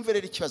rero nimwumve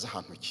rero ikibazo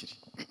ahantu kiri.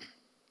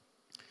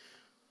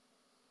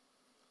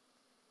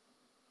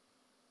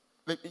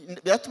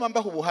 Biratuma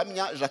mbaho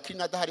ubuhamya.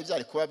 Jacqueline adahari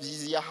byari kuba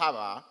byiza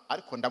yahaba,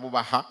 ariko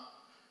ndabubaha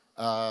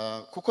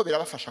kuko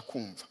birabafasha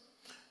kumva.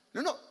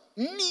 None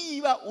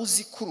niba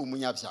uzi kuri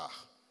umunyabyaha,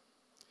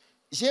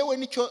 jewe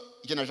nicyo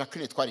je na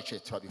Jacqueline twaricaye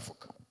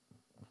turabivuga,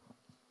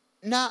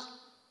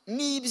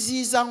 ni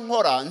byiza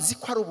nkora nzi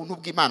ko ari ubuntu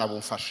bw'Imana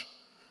bumfasha,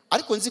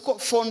 ariko nzi ko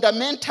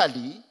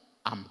fundamentally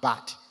I'm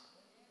bad.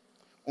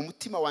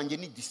 Umutima wanjye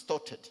ni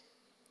distorted,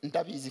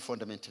 ndabizi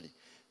fundamentally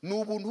ni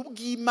ubuntu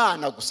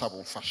bw'Imana gusa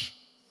bumfasha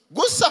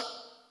gusa.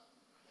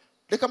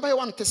 Reka mbahe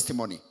one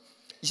testimony.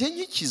 Je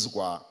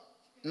nkikizwa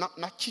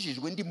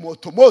nakijijwe ndi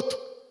moto.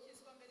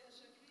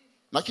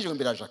 Nakijijwe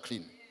mbere ya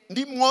Jacqueline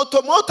ndi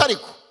moto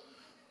ariko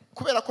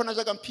kubera ko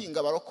najaga mpinga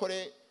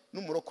abarokore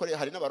n'umurokore,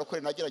 hari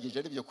n'abarokore nagerageje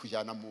aribyo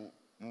kujyana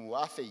mu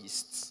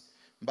atheists,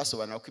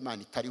 mbasobanura ko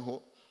Imana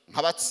itariho,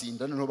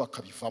 nkabatsinda noneho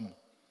bakabivamo.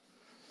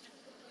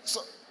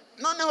 So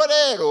noneho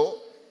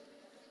rero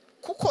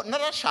kuko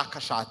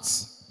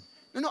narashakashatse,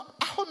 noneho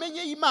aho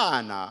menye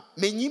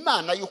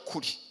Imana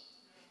y'ukuri,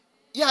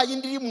 ya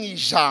yindi iri mu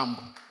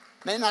ijambo.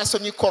 Nari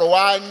narasomye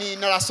Korowani,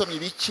 narasomye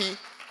ibiki,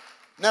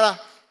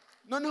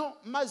 noneho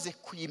maze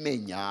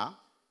kuyimenya.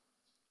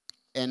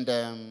 And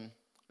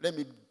let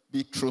me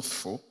be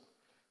truthful.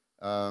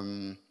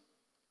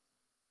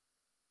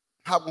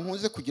 Ntabwo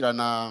nkunze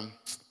kugirana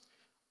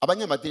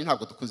abanyamadini,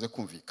 ntabwo dukunze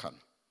kumvikana.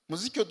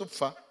 Muzi icyo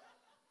dupfa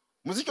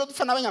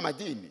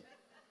n'abanyamadini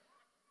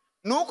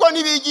nuko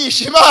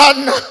nibigisha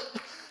Imana,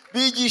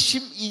 bigisha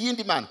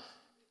iyindi Mana.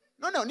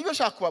 Noneho nibyo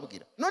nshaka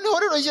kubabwira. Noneho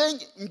rero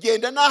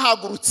ngenda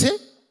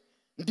nahagurutse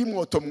ndi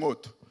mwoto.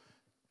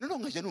 Noneho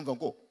nkaje numva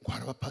ngo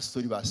hari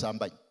abapastori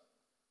basambanye.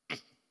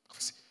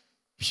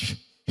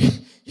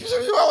 Ibyo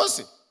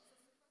bibawose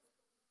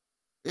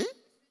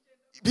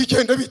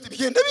bigenda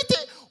bite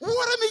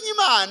waramenye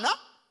Imana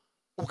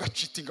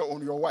ugacitinga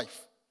on your wife.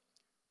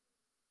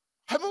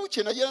 Hama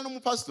ukenagera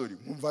n'umupastori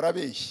mwumva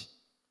arabeshye,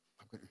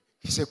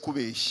 ise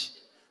kubeshye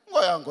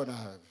ngo yango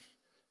nabi,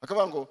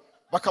 akavuga ngo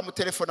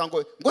bakamutelefona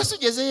ngo se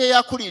ugeze he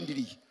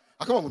yakurindiriye,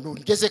 akavuga ngo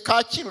ngeze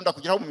Kacyiru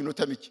ndakugeraho mu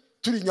minota mike,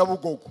 turi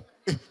Nyabugogo.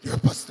 Ya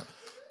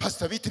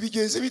pastor bite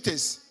bigenze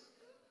bitese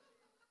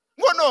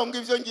ngo nongo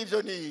ivyo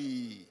ngivyo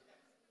ni.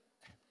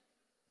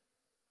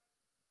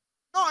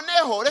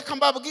 Noneho reka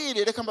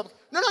mbabwire.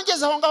 Noneho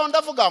ngeze aho ngaho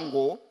ndavuga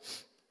ngo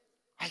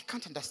I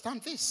can't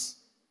understand this.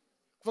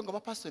 Kuvuga ngo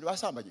abapastori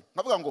basambanye,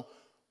 nkavuga ngo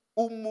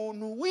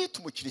umuntu wita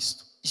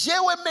umukristo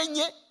jewe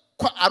menye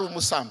ko ari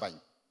umusambanyi,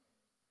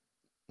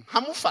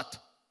 nkamufata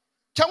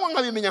cyangwa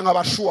nkabimenya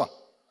nkabashwa,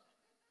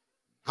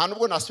 nta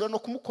nubwo nasubira no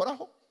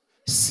kumukoraho,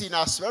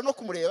 sinasubira no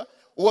kumureba.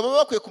 Uwo baba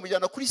bakwiye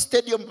kumujyana kuri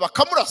stadium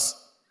bakamurasa.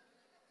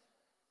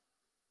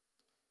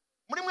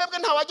 Muri mwebwe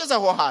nta wageze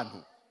aho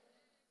hantu?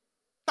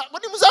 Ntabwo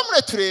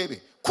nimuzamure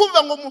turebe.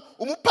 Kumva ngo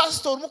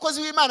umupastor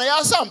umukozi w'Imana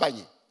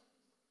yasambanye,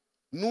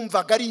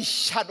 numvaga ari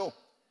ishyano.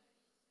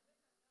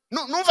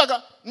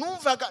 Numvaga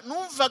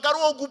ari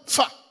wo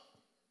gupfa.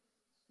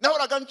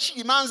 Nahoraga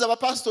ncira imanza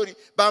abapastori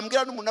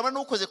bambwira n'umuntu aba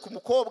nukoze ku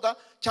mukobwa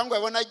cyangwa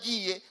yabona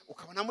agiye,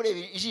 ukabona mureba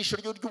ijisho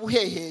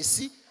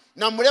ry'ubuhehesi,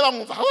 namureba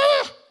mwumva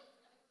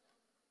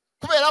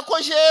kubera ko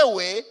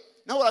jewe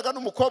nahoraga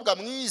n'umukobwa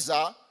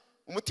mwiza,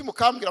 umutima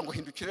ukambwira ngo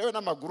hindukirewe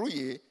n'amaguru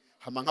ye.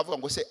 Hama nkavuga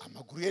ngo se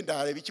amaguru ye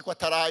ndareba iki ko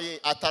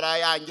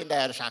atarayange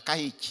ndayashaka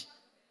hiki.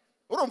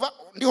 Urumva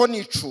ndiho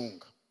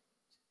nicunga.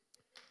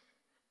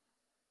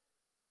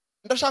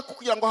 Ndashaka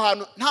kugira ngo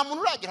ahantu nta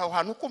muntu uragira aho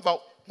hantu ukumva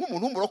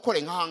nk'umuntu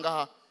w'umurokore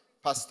nk'ahangaha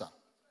pastor,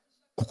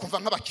 ukumva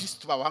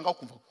nk'abakristo babanga,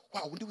 ukumva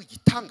wa undi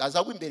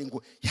w'igitangaza w'imbere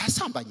ngo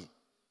yasambanye.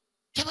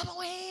 Yababa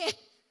we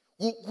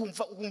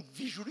wumva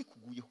ijuru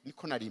kuguyeho.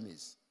 Niko nari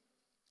imeze.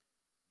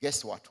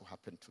 Guess what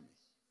happened to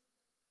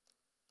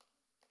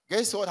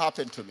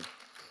me?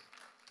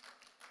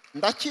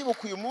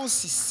 Ndakibuka uyu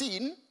munsi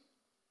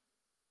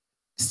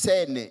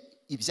sene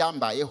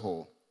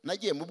ibyambayeho.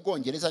 Nagiye mu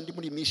Bwongereza ndi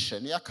muri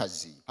mission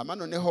y'akazi. Hama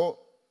noneho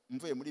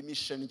mvuye muri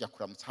mission njya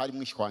kuramutsa, hari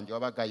mwishywanjye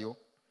wabagayo,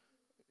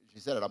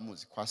 Giselle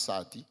aramuzi kwa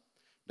Sadi.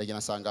 Ndagira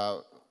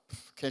nasanga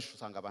kenshi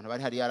usanga abantu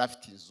bari hari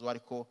yarafite inzu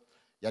ariko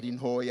yari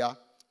ntoya.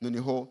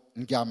 Noneho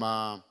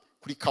ndyama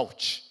kuri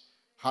couch,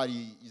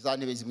 hari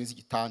izantebe zimwe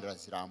z'igitanda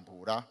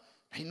zirambura,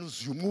 nari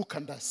nuzuye umwuka,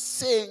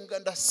 ndasenga.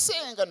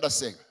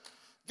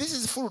 This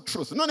is full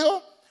truth.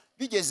 Noneho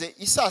bigeze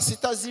isaa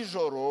sita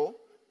z'ijoro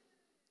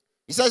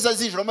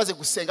maze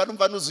gusenga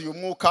numva nuzuye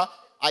umwuka,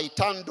 I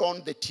turned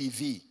on the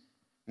TV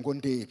ngo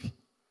ndebe.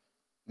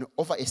 No,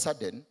 over a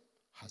sudden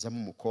hazamo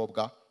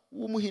umukobwa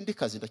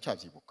w'umuhindikazi,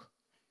 ndacyabyibuka.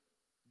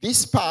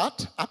 This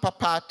part, upper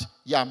part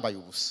yambaye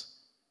ubusa.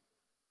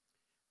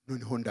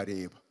 Noneho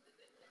ndareba.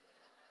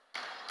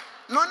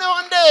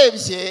 Noneho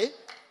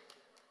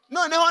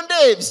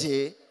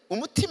ndebye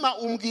umutima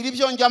umbwira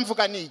ibyo njya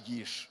mvuga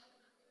nigisha.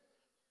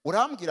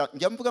 urambwira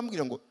njya mvuga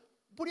mbwira ngo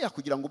buriya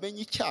kugira ngo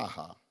umenye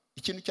icyaha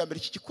ikintu cya mbere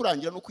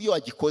kikurangira nuko iyo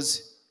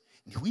wagikoze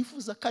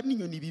ntiwifuza kandi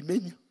inyoni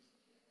bimenya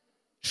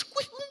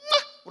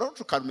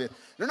urarucukamera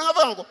none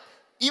nkavuga ngo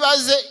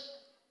ibaze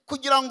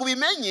kugira ngo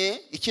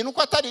ubimenye ikintu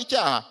ko atari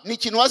icyaha ni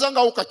ikintu waza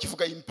ngaho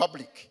ukakivuga in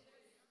public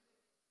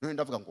none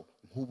ndavuga ngo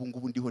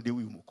nk'ubu ndiho ndi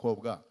uyu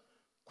mukobwa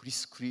kuri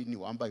screen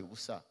wambaye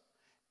ubusa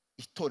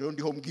itorero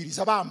ndiho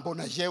mbwiriza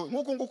bambona jewe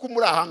nk'uko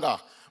muri aha ngaha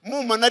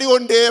muma nariho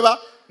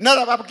ndeba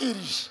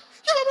narababwirije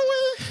yabawe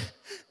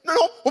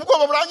no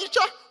ubwoba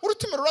buranyica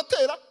urutima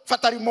ruratera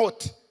fata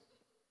remote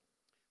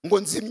ngo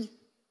nzimye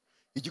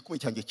igikumwe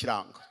cyanjye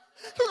kiranga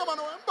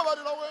Mana we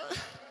mbabarira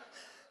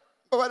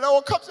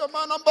wo kabya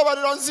Mana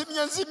mbabarira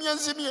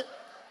nzimye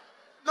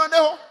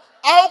noneho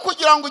aho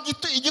kugira ngo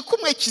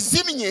igikumwe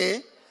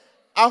kizimye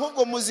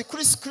ahubwo muzi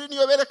kuri screen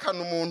yo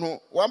berekana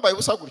umuntu wambaye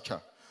ubusa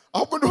gutya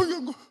ahubwo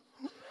ndiho ngo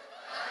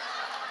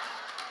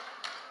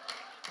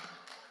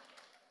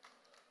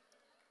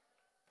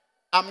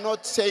I'm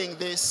not saying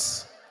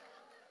this.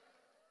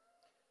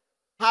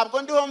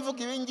 Ntabwo ndiho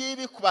mvuga ibi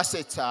ngibi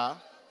kubasetsa.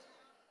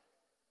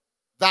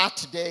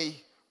 That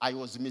day I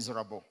was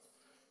miserable.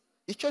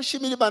 Icyo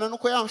nshimira Imana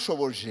nuko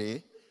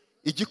yanshoboje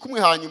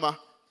igikumwe hanyuma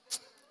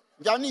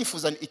njya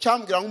nifuza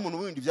icyambwira nk'umuntu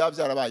windi byaba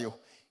byarabayeho.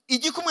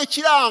 Igikumwe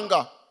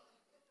kiranga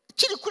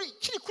kiri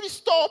kuri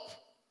stop.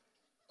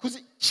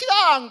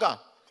 Kiranga.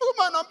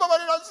 Imana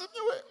mbabarira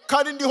zimwe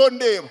kandi ndiho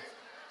ndeba.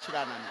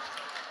 Kirananira.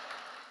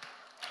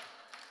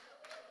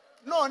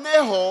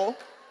 Noneho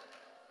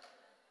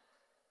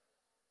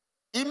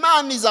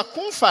Imana iza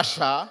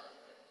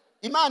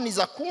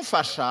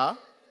kumfasha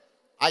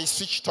I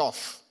switched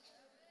off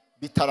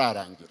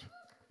bitararangira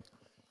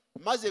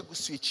maze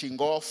switching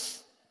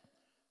off.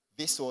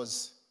 This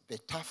was the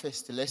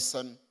toughest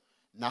lesson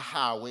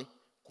nahawe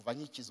kuva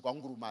nkikizwa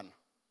ngurumana.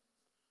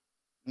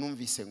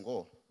 Numvise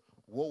ngo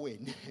wowe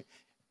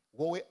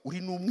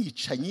uri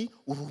n'umwicanyi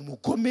uri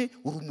umugome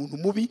uri umuntu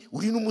mubi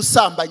uri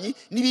n'umusambanyi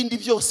n'ibindi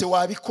byose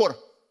wabikora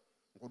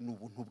ngo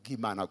n'ubuntu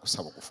bw'Imana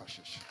gusa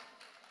bugufashije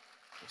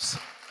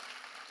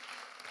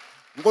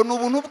ngo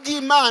n'ubuntu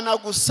bw'Imana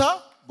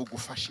gusa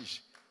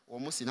bugufashije. Uwo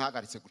munsi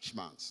ntahagaritse guca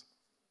imanza.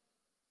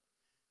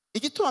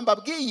 Igituma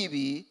mbabwiye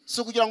ibi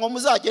si kugira ngo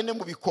muzagende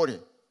mubikore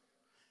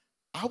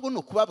ahubwo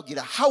no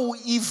kubabwira how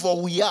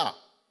evil we are.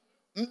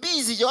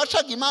 Mbizi je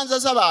wacaga imanza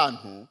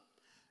z'abantu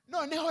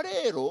noneho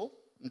rero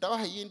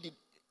ndabaha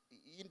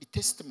yindi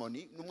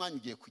testimony n'umwanya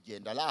ugiye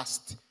kugenda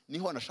last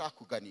niho nashaka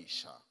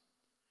kuganisha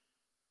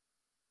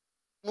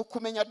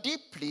nukumenya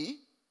deeply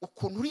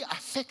ukuntu uri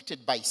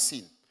affected by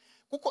sin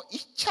kuko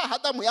icyaha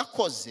Adamu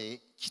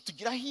yakoze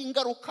kitugiraho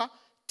ingaruka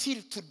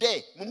till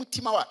today mu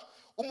mutima wacu.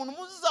 Umuntu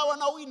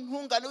muzabona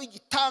w'intungane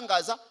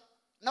w'igitangaza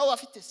nawe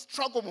afite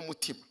struggle mu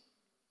mutima.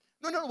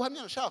 None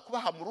ubuhamya nashaka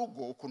kubaha mu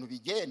rugo ukuntu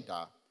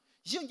bigenda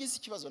iyo ngize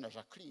ikibazo na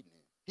Jacqueline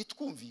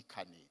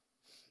ntitwumvikane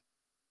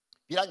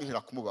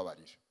biranyuhira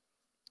kumubabarira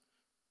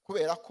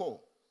kubera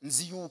ko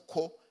nzi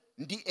yuko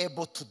ndi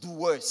able to do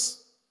worse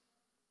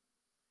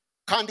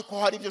kandi ko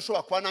hari ibyo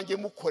ushobora kuba nanjye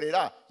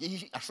mukorera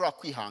ashobora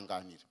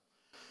kwihanganira.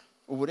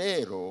 Ubu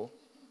rero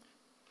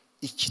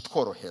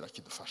ikitworohera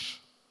kidufasha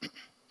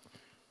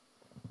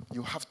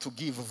you have to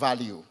give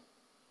value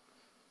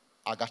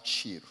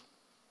agaciro.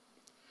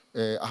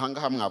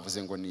 Ahangaha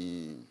mwavuze ngo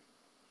ni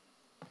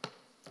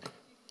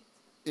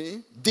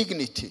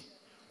dignity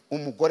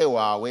umugore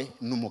wawe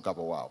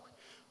n'umugabo wawe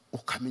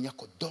ukamenya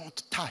ko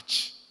don't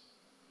touch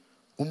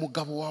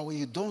umugabo wawe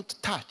you don't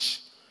touch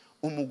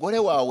umugore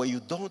wawe you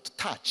don't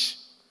touch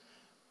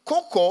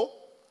kuko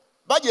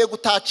bagiye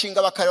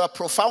gutacinga bakareba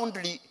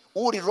profoundly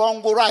uri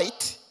wrong or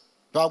right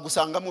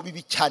bagusanga mu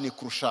bibi cyane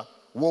kurusha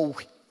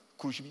wowe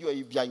kurusha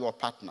ibyo bya your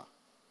partner.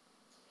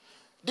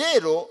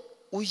 Rero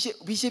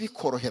bije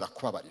bikorohera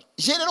kubabarira.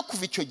 Je rero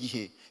kuva icyo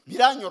gihe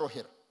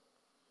biranyorohera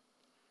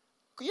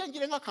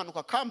kuyangire nk'akantu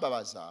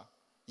kakambabaza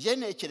je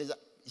nekereza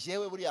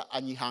jewe buriya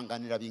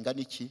anyihanganira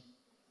bingana iki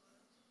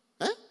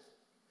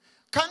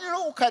kandi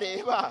no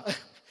ukareba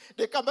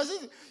reka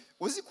mbazi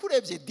uzi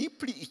kurebye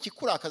deeply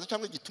ikikurakaza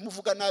cyangwa gituma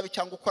uvuga nabi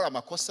cyangwa ukora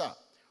amakosa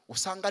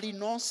usanga ari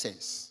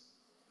nonsense.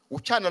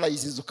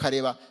 Uchanalize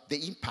ukareba the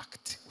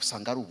impact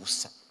usanga ari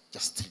ubusa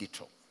just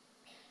little.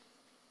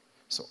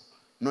 So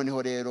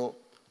noneho rero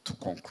to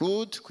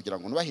conclude kugira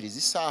ngo nubahirize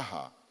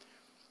isaha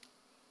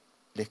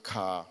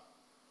reka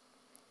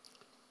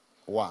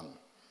 1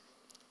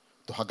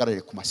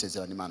 duhagarare ku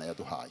masezerano Imana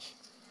yaduhaye.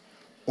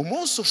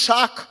 Umunsi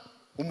ushaka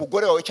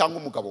umugore wawe cyangwa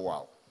umugabo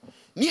wawe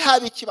ni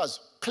haba ikibazo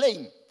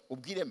claim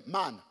ubwire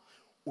Mana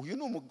uyu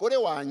ni umugore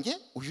wanjye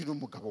uyu ni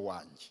umugabo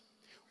wanjye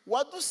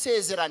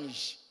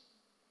wadusezeranije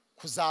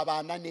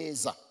kuzabana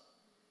neza.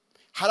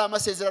 Hari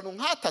amasezerano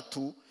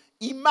nk'atatu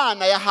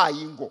Imana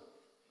yahaye ingo.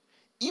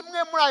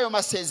 Imwe muri ayo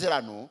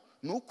masezerano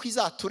nuko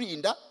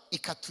izaturinda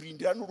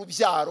ikaturindira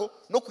n'urubyaro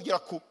no kugera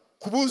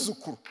ku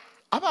buzukuru.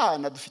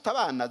 Abana dufite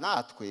abana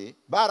natwe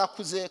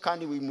barakuze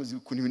kandi wimuzi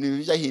ukuntu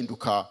ibintu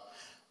byahinduka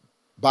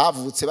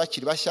bavutse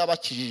bakiri bashya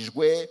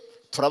bakijijwe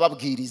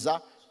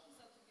turababwiriza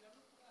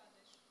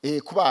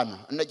ku bana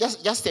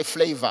just a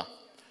flavor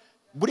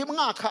buri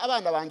mwaka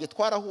abana banjye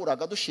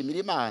twarahuraga dushimira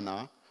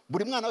Imana,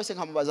 buri mwana wese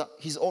nkamubaza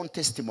his own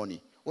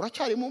testimony,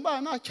 uracyari mu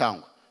bana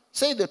cyangwa?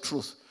 Say the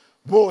truth.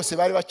 Bose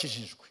bari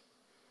bakijijwe,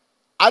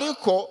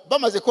 ariko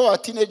bamaze kuba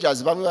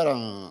teenagers bamwe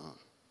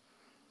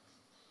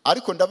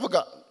ariko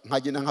ndavuga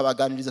nkagenda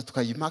nkabaganiriza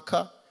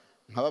tukayimaka,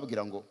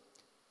 nkababwira ngo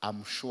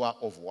I'm sure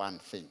of one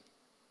thing,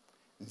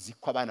 nzi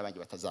ko abana banjye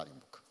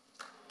batazarimbuka.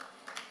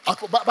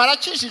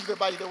 Barakijijwe,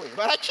 by the way,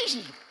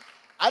 barakijijwe,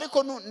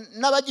 ariko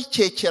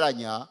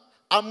n'abagikekeranya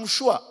I'm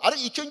sure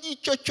ari icyo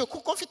ngicyo cyo,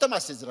 kuko mfite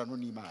amasezerano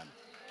n'Imana.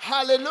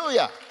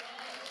 Hallelujah.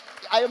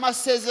 Ayo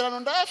masezerano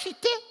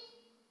ndayafite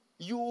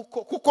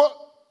yuko, kuko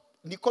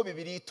niko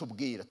Bibiliya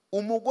itubwira.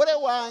 Umugore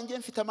wanjye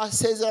mfite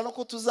amasezerano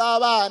ko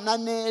tuzabana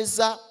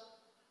neza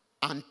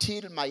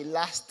until my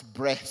last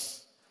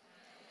breath,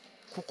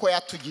 kuko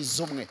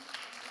yatugize umwe.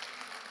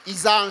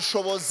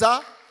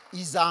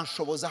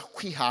 Izanshoboza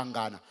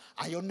kwihangana.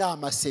 Ayo ni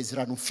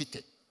amasezerano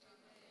mfite.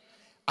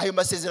 Ayo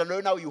masezerano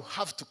rero, now you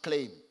have to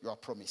claim your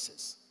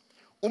promises.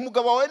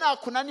 Umugabo wawe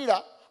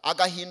nakunanira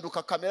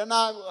agahinduka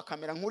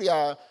kamera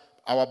nkuriya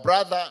our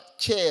brother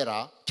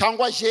kera,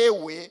 cyangwa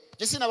jewe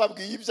je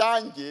sinababwiye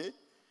ibyanjye,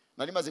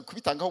 nari maze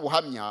kubitangaho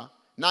ubuhamya,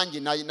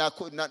 nanjye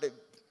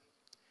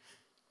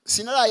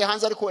sinaraye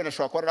hanze, ariko we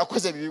nashobora kuba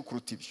nakoze bibi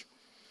kuruta ibyo.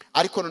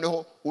 Ariko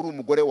noneho uri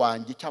umugore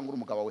wanjye cyangwa uri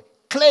umugabo wawe,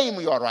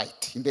 claim your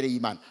right imbere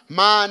y'Imana.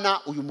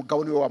 Mana, uyu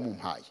mugabo niwe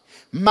wamumpaye.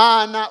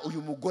 Mana,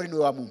 uyu mugore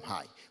niwe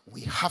wamumpaye.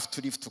 We have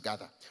to live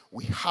together.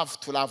 We have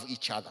to love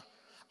each other.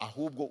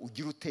 Ahubwo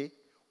ugira ute,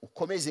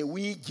 ukomeze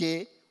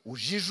wige,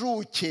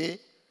 ujijuke.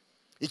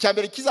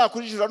 Icyambere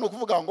kizakurijura no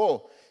kuvuga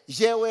ngo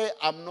yewe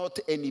I'm not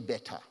any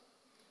better.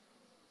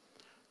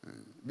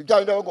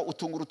 Bijyanye ngo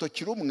utunga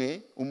urutoki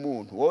rumwe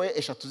umuntu, wowe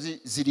eshatu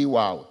ziri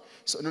wawe.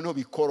 So noneho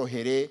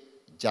bikorohere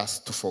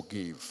just to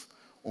forgive,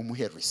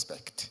 umuhe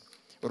respect.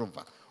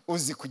 Urumva,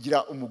 uzi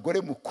kugira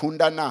umugore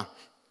mukundana.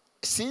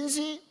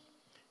 Sinzi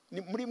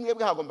muri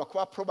mwebwe hagomba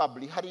kuba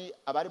probably hari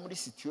abari muri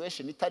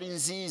situation itari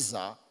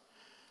nziza,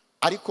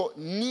 ariko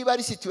niba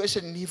ari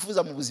situation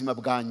ntifuza mu buzima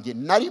bwanjye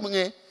na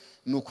rimwe,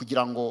 ni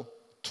ukugira ngo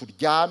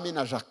turyame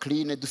na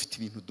Jacqueline dufite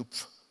ibintu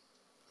dupfa.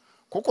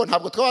 Kuko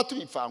ntabwo twaba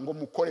tubipfa ngo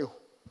mukoreho,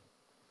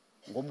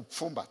 ngo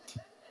mupfumbate.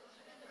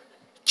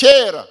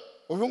 Kera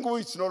ubu ngubu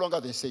it's no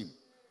longer the same.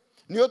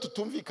 Niyo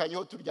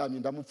tutumvikanyeho turyamye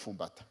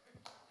ndamupfumbata.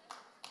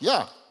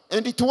 Yeah,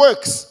 and it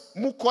works.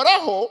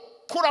 Mukoraho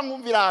kura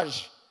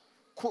ngumviraje,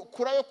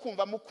 kura yo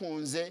kumva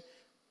mukunze,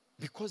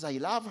 because I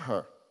love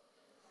her,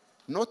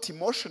 not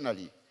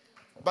emotionally,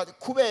 but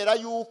kubera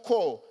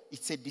yuko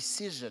it's a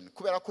decision,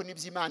 kubera ko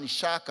nibyo Imana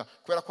ishaka,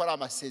 kubera ko ari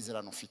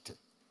amasezerano ufite.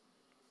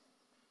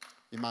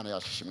 Imana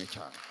yashimwe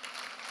cyane.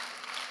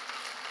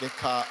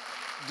 Reka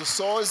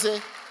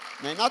dusoze.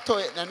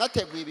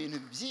 Nateguye ibintu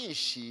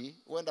byinshi,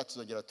 wenda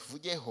tuzongera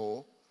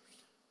tuvugeho.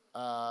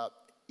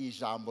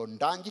 Ijambo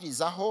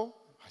ndangirizaho,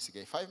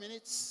 hasigaye 5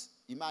 minutes.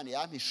 Imana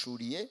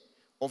yampishuriye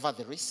over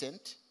the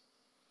recent.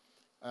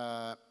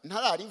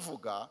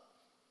 Ntararivuga.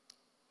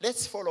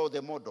 Let's follow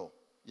the model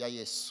ya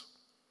Yesu.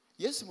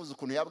 Yesu muzi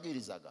ukuntu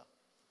yabwirizaga,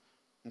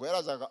 ngo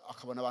yarazaga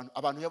akabona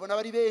abantu yabona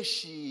bari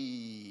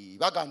benshi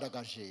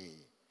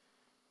bagandagaje,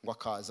 ngo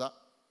akaza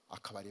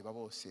akabareba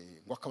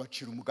bose, ngo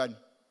akabacira umugani.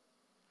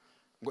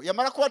 Ngo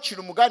yamara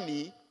kubacira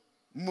umugani,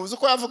 muzi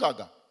uko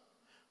yavugaga,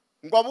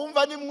 ngo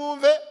abumva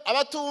nimwumve,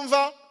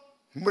 abatumva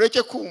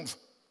mureke kumva,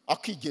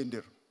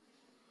 akigendera.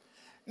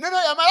 None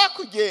yamara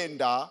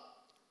kugenda,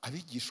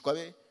 abigishwa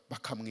be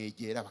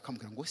bakamwegera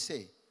bakamubwira ngo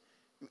se,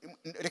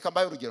 reka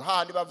mbaye urugero,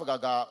 hahandi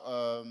bavugaga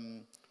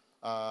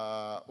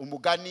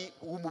umugani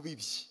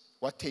w'umubibyi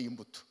wateye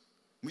imbuto.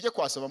 Mujye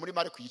kwasoma muri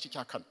Mariko igice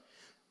cya 4.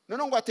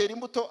 None ngo atera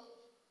imbuto,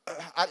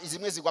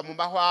 zimwe zigwa mu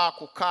mahwa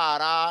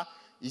kukara,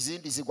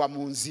 izindi zigwa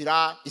mu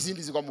nzira,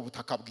 izindi zigwa mu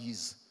butaka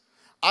bwiza.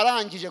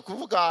 Arangije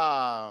kuvuga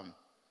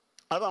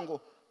aravuga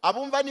ngo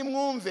abumva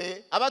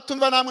nimwumve,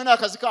 abatumva namwe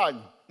nakazi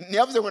kanyu.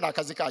 Ntiyavuze ngo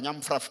nakazi kanyu,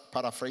 I'm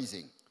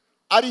paraphrasing.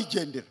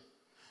 Arigendera.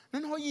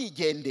 Noneho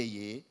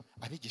yigendeye,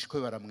 abigishwa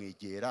be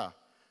baramwegera,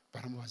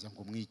 baramubaza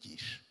ngo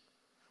mwigisha,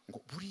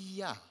 ngo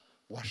buriya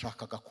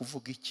washakaga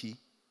kuvuga iki?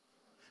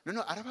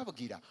 Noneho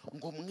arababwira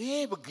ngo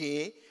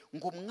mwebwe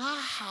ngo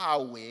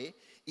mwahawe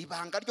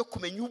ibanga ryo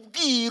kumenya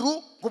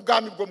ubwiru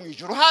bw'ubwami bwo mu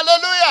ijuru.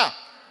 Hallelujah.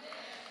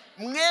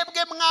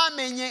 Mwebwe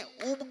mwamenye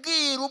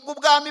ubwiru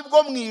bw'ubwami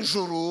bwo mu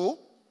ijuru.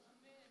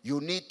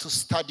 You need to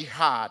study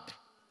hard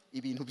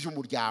ibintu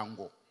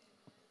by'umuryango.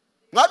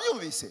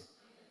 Mwabyumvise?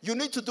 You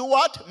need to do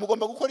what?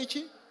 Mugomba gukora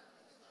iki?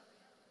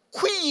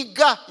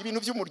 Kwiga ibintu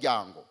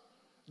by'umuryango.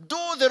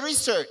 Do the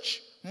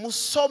research.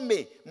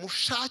 Musome,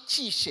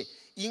 mushakishe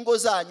ingo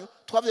zanyu.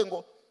 Twavuze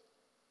ngo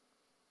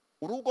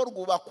urugo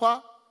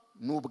rwubakwa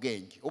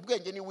n'ubwenge.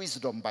 Ubwenge ni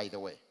wisdom, by the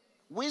way.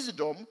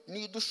 Wisdom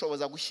ni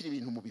idushoboza gushyira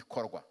ibintu mu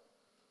bikorwa.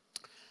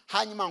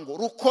 Hanyuma ngo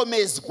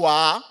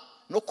rukomezwa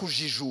no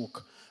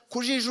kujijuka.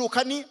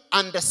 Kujijuka ni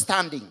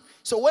understanding.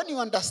 So when you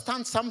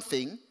understand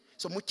something,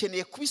 so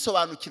mukeneye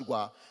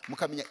kubisobanukirwa,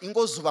 mukamenya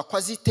ingo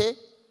zubakwa zite,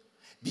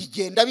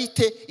 bigenda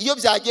bite. Iyo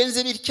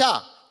byagenze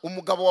bitya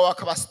umugabo wawe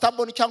akaba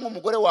stable cyangwa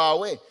umugore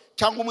wawe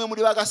cyangwa umwe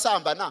muri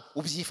bagasambana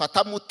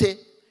ubyifata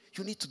mute?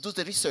 You need to do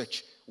the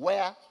research.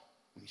 Where?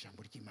 Mu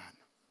ijambo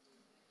ry'Imana,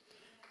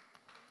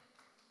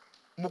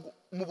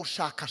 mu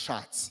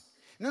bushakashatsi.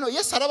 None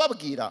Yesu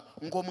arababwira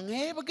ngo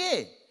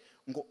mwebwe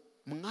ngo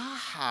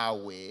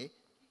mwahawe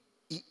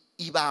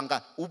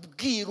ibanga,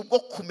 ubwiru bwo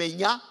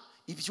kumenya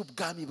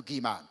iby'ubwami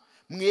bw'Imana.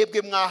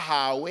 Mwebwe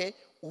mwahawe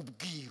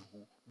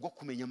ubwiru bwo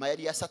kumenya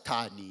amayeri ya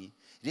Satani.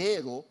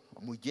 Rero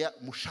mujye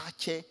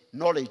mushake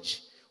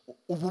knowledge,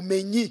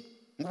 ubumenyi.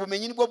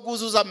 Ubumenyi nibwo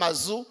bwuzuza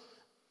amazu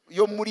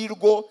yo muri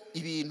rwo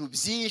ibintu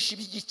byinshi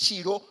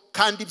by'igiciro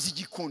kandi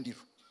by'igikundiro.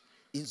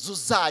 Inzu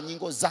zanyu,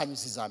 ingo zanyu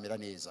zizamera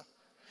neza.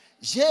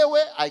 Jewe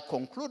I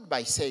conclude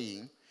by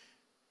saying,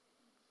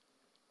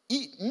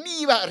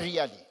 niba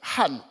really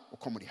hano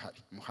uko muri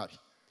muhari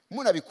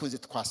munabikuze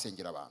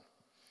twasengera abantu,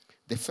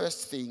 the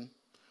first thing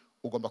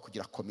ugomba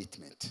kugira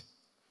commitment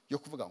yo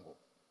kuvuga ngo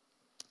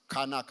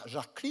kanaka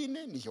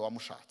Jacqueline nije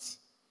wamushatse.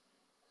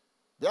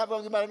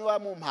 Byavuga Imana ni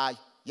wamumpaye,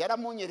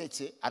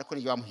 yaramunyeretse ariko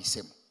nije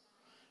wamuhisemo.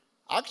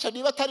 Actually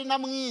niba atari na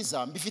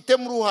mwiza mbifite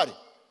mu ruhare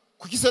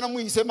kuko ise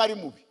namuhisemo ari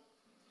mubi.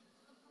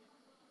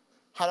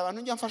 Hari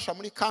abantu njya mfasha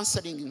muri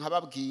counseling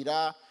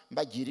nkababwira,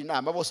 mbagira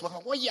inama, bose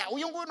bakavuga oya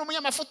uyu nguyu ni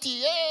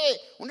umunyamafuti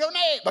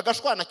unone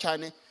bagashwana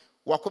cyane.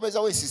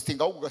 Wakomeza we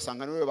sistinga ahubwo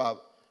ugasanga niwe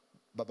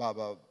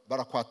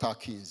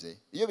barakwatakinze.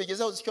 Iyo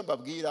bigezeho icyo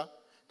mbabwira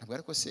ntabwo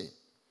ariko se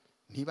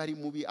niba ari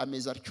mubi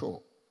ameza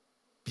atyo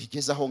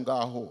bigezaho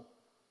ngaho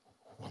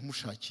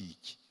wamushakiye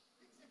iki?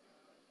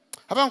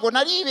 Aba ngo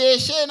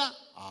naribeshye na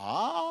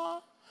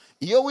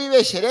iyo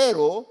wibeshye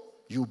rero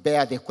you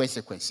bear the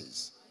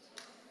consequences.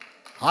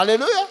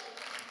 Hallelujah.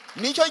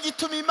 Nicyo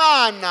gituma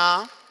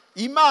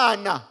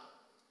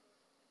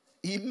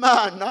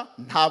Imana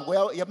ntabwo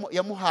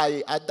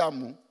yamuhaye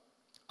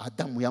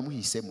Adamu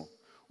yamuhisemo.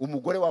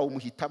 Umugore wawe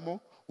umuhitamo,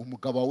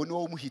 umugabo wawe ni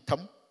wowe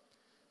umuhitamo.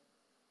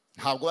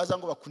 Ntabwo baza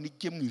ngo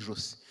bakunige mu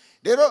ijosi.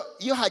 Rero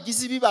iyo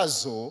hagize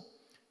ibibazo,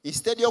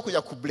 instead yo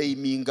kujya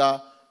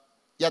kublaminga,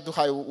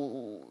 yaduhaye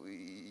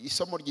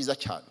isomo ryiza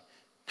cyane.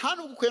 Nta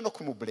nubwo ukwiye no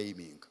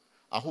kumublaminga,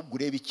 ahubwo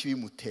urebe iki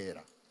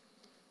bimutera.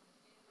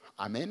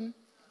 Amen.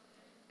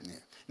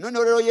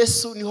 Noneho rero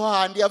Yesu niho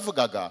handi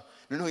yavugaga.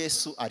 Noneho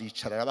Yesu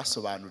aricara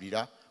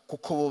arabasobanurira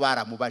kuko bo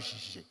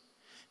baramubajije.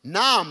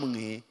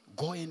 Namwe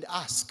go and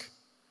ask.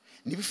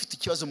 Niba ufite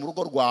ikibazo mu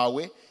rugo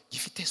rwawe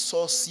gifite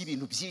source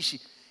y'ibintu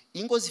byinshi,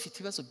 ingo zifite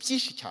ibibazo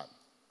byinshi cyane.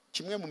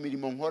 Kimwe mu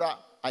mirimo nkora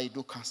I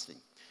do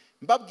counseling.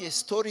 Mbabwiye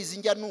stories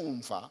njya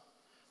numva,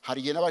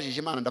 hari igihe nabajije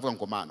Imana ndavuga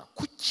ngo Mana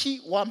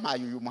kuki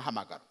wampaye uyu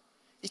muhamagaro?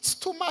 It's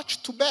too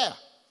much to bear.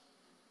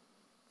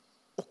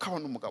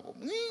 Ukabona umugabo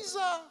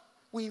mwiza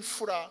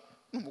w'imfura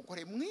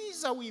n'umugore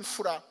mwiza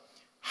w'imfura,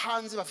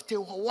 hanze bafite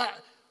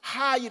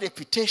high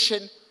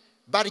reputation,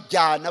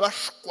 baryana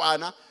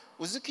bashwana.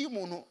 Uziko iyo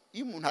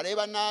umuntu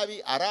areba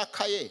nabi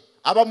arakaye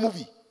aba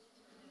mubi.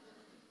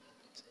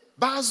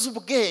 Bazi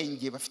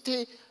ubwenge,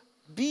 bafite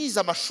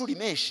biza amashuri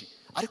menshi,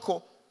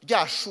 ariko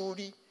rya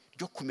shuri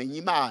ryo kumenya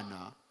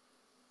Imana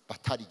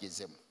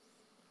batarigezemo.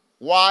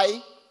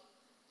 Why?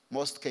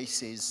 Most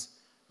cases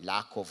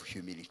lack of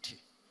humility.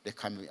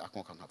 Reka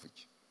akoka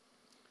nkavuge.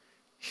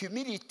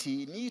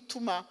 Humility ni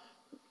ituma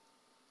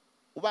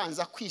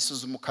ubanza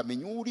kwisuzuma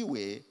ukamenya uri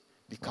we,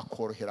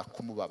 bikakorohera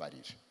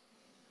kumubabarira.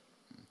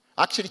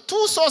 Actually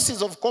two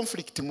sources of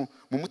conflict mu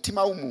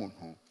mutima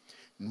w'umuntu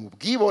ni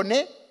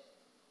ubwibone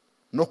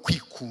no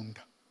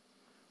kwikunda.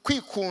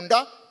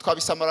 Kwikunda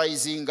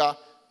twabisamarizinga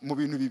mu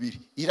bintu bibiri: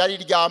 irari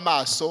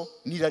ry'amaso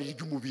n'irari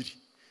ry'umubiri.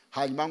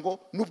 Hanyuma ngo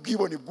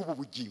n'ubwibone bw'ubu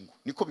bugingo,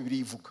 niko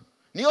Bibiliya ivuga.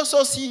 Niyo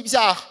source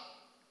y'ibyaha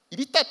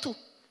ibitatu: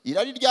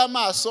 irari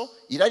ry'amaso,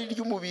 irari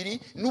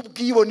ry'umubiri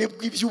n'ubwibone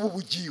bw'iby'ubu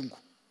bugingo.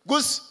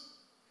 Gusa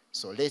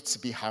so let's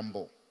be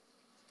humble.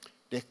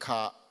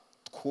 Reka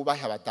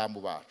twubahe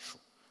abadamu bacu,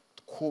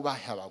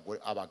 twubahe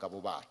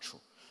abagabo bacu.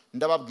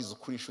 Ndababwiza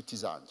ukuri inshuti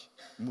zanjye,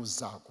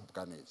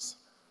 muzagubwa neza.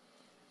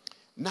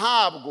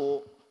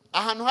 Ntabwo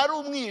ahantu hari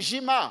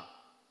umwijima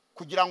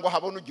kugira ngo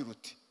habone ugira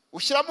uti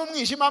ushyiramo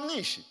umwijima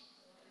mwinshi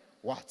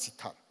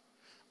watsitara.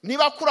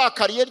 Niba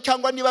kurakariye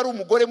cyangwa niba ari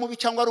umugore mubi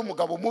cyangwa ari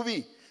umugabo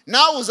mubi,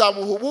 nawe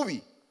uzamuha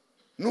ububi.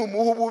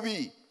 Numuha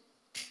ububi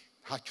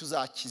ntacyo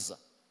uzakiza,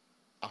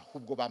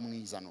 ahubwo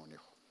bamwiza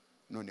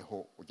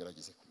noneho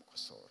ugerageze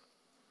kumukosora.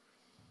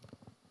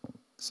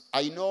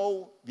 I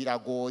know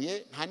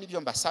biragoye, nta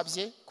nibyo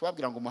mbasabye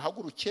kubabwira ngo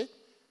muhaguruke,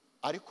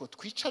 ariko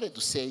twicare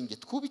dusenge,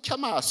 twubike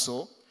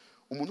amaso,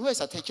 umuntu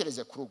wese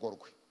atekereze ku rugo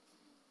rwe.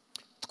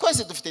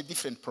 Twese dufite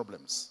different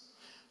problems.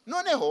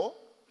 Noneho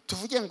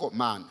tuvuge ngo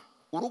Mana,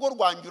 urugo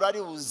rwanjye urari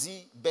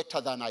uzi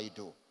better than I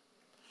do,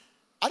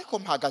 ariko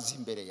mpagaze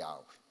imbere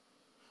yawe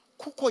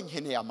kuko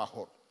nkeneye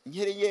amahoro,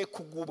 nkeneye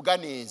kugubwa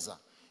neza,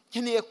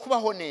 nkeneye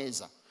kubaho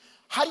neza.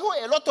 Hariho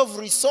a lot of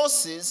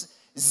resources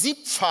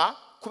zipfa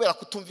kubera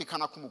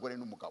kutumvikana k'umugore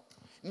n'umugabo.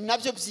 Ni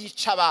nabyo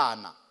byica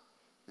abana,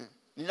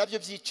 ni nabyo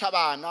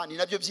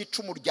byica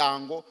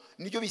umuryango,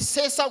 nibyo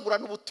bisesagura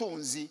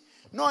n'ubutunzi.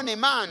 None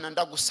Mana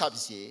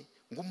ndagusabye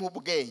ngo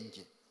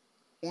umubwenge,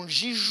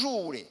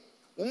 unjijure,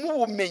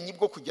 ubumenyi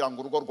bwo kugira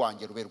ngo urugo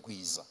rwanjye rube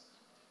rwiza,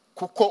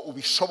 kuko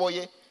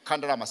ubishoboye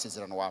kandi ari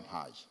amasezerano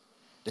wampaye.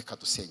 Reka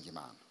dusenge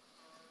Imana.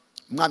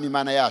 Mwami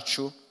Imana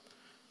yacu,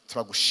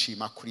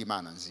 turagushima kuri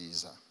Imana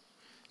nziza.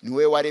 Ni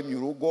wowe waremye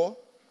urugo,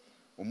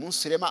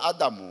 umunsi urema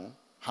Adamu,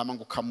 hama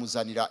ngo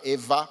ukamuzanira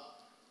Eva,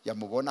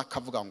 yamubona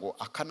akavuga ngo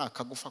aka ni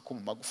akagufa ko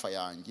mu magufa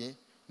yanjye,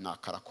 ni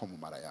akara ko mu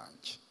mara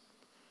yanjye.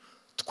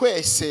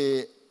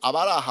 Twese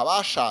abari aha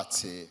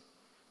bashatse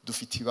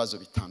dufite ibibazo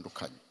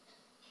bitandukanye,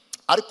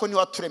 ariko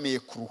ntiwaturemeye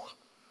kuruha.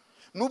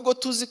 Nubwo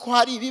tuzi ko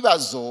hari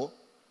ibibazo,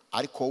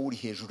 ariko wowe uri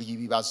hejuru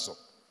y'ibibazo.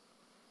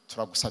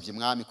 Turagusabye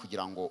Mwami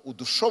kugira ngo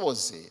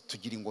udushoboze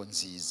tugira ingo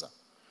nziza,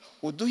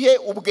 uduhe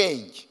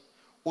ubwenge,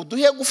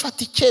 uduhe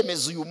gufata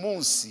icyemezo uyu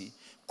munsi,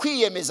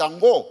 kwiyemeza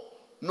ngo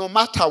no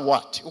matter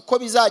what, uko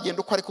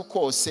bizagenda uko ariko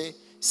kose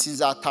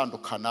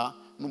sinzatandukana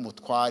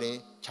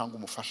n'umutware cyangwa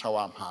umufasha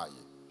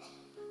wampaye.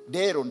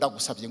 Rero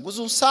ndagusabye ngo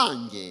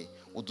uzusange,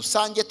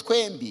 udusange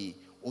twembi,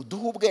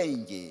 uduhe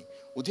ubwenge,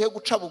 uduhe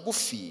guca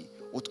bugufi,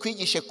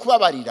 utwigishe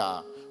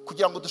kubabarira,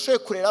 kugira ngo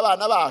dushobore kurera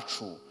abana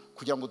bacu,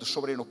 kugira ngo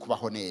dushobore no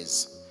kubaho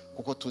neza,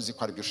 kuko tuzi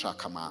ko ari byo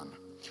ushaka Mana.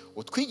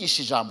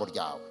 Utwigishe ijambo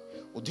ryawe,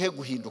 uduhe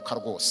guhinduka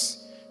rwose,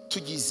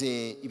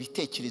 tugize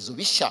ibitekerezo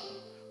bishya,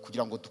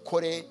 kugira ngo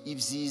dukore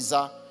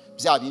ibyiza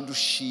bya bindi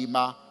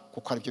ushima,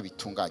 kuko ari byo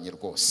bitunganye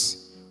rwose.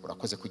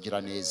 Urakoze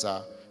kugira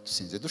neza,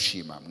 dusinze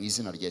dushima mu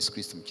izina rya Yesu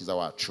Kristo umukiza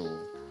wacu,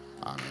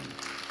 amen.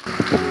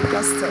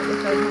 Pastor,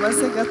 reka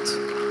mubaze gato,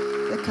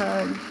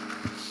 reka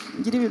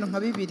ngira ibintu nka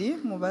bibiri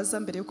mubaza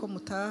mbere yuko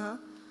mutaha.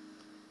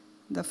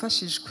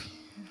 Ndafashijwe.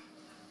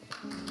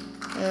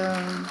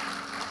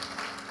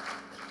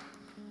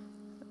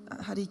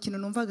 Hari ikintu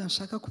numvaga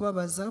nshaka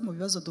kubabaza mu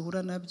bibazo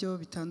duhura nabyo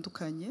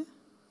bitandukanye.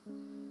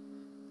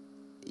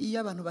 Iyo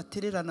abantu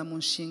batererana mu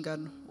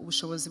nshingano,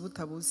 ubushobozi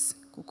butabuze,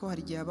 kuko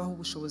hari igihe habaho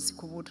ubushobozi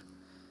kubura,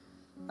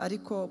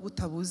 ariko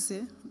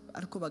butabuze,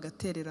 ariko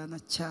bagatererana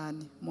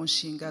cyane mu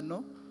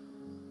nshingano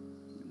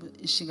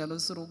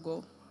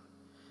z'urugo,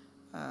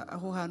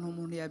 aho hantu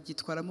umuntu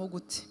yabyitwaramo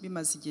gute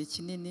bimaze igihe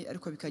kinini,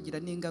 ariko bikagira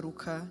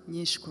n'ingaruka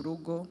nyinshi ku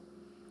rugo,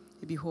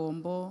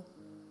 ibihombo,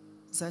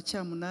 za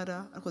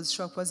cyamunara, ariko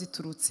zishobora kuba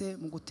ziturutse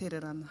mu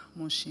gutererana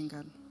mu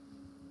nshingano.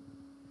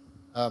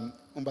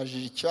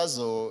 Umbajije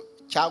ikibazo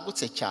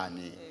cyagutse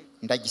cyane,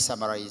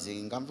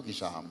 ndagisamarayizinga mvuga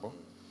ijambo.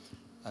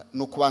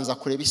 Ni ukubanza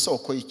kureba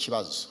isoko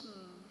y'ikibazo.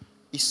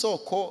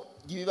 Isoko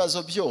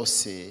y'ibibazo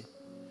byose,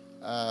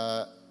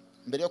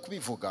 mbere yo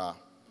kubivuga,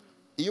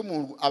 iyo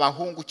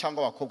abahungu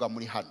cyangwa abakobwa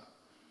muri hano,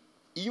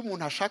 iyo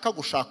umuntu ashaka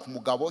gushaka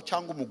umugabo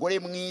cyangwa umugore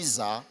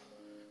mwiza,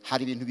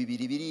 hari ibintu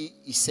bibiri biri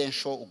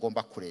essential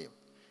ugomba kureba.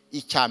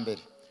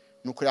 Icyambere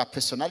ni ukureba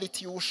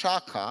personality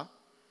y'ushaka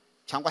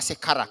cyangwa se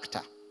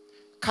character.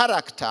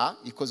 Character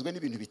ikozwe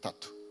n'ibintu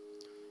bitatu.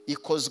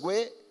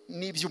 Ikozwe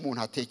n'ibyo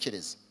umuntu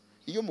atekereza.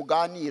 Iyo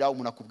muganira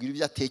umuntu akubwira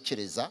ibyo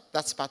atekereza,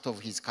 that's part of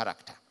his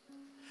character.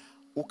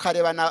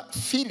 Ukareba na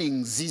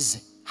feelings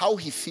zize, how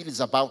he feels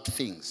about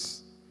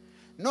things.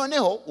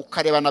 Noneho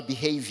ukareba na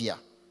behavior,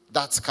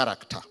 that's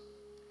character.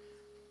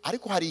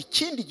 Ariko hari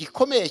ikindi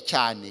gikomeye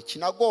cyane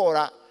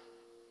kinagora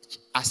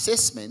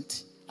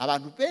assessment,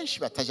 abantu benshi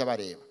batajya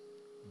bareba: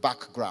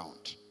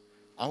 background,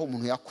 aho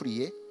umuntu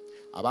yakuriye,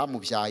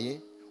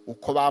 abamubyaye,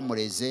 uko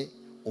bamureze,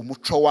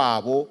 umuco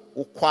wabo,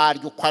 uko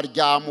arya, uko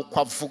aryama, uko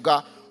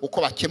avuga,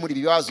 uko bakemura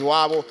ibibazo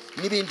wabo,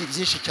 n'ibindi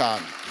byinshi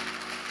cyane.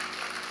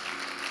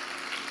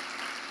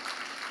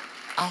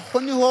 Aho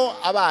niho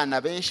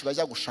abana benshi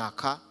bajya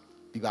gushaka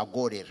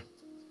bibagorera.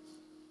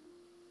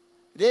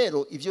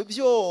 Rero ibyo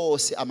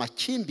byose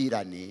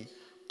amakimbirane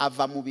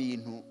ava mu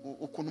bintu,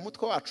 ukuntu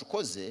umutwe wacu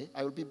ukoze.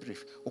 I will be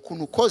brief.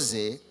 Ukuntu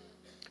ukoze,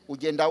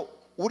 ugenda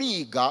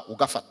uriga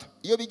ugafata.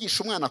 Iyo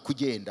bigisha umwana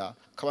kugenda,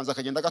 kabanza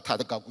akagenda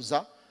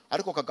gatagaguza,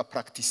 ariko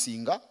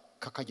kagapracticinga,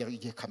 kakagera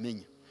igihe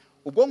kamenya.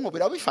 Ubwonko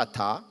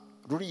birabifata,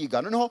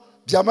 ruriga, noneho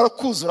byamara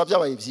kuzura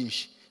byabaye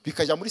byinshi,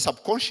 bikajya muri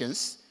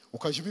subconscious,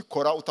 ukajya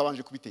ubikora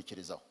utabanje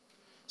kubitekerezaho.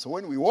 So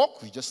when we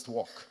walk, we just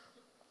walk.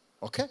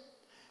 Okay?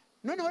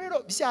 Noneho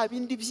rero bya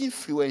bindi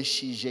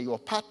by'influenceije your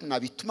partner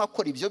bituma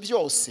akora ibyo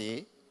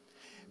byose,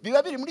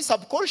 biba biri muri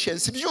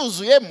subconscious,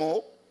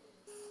 byuzuyemo.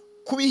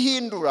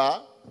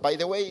 Kubihindura, by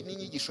the way,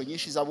 n'inyigisho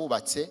nyinshi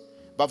zabubatse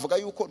bavuga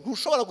yuko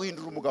ntushobora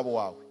guhindura umugabo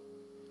wawe,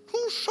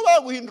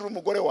 ntushobora guhindura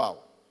umugore wawe.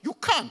 You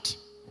can't.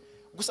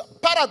 Gusa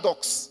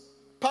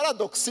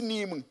paradox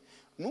ni imwe,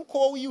 nuko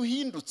wowe iyo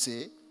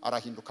uhindutse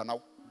arahinduka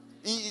nawe.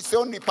 It's the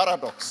only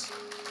paradox.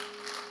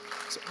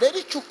 So rero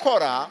icyo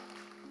ukora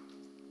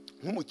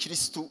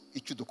nk'umukristo,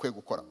 icyo dukwiye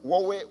gukora,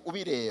 wowe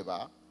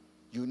ubireba,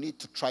 you need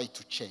to try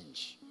to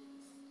change.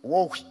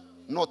 Wowe,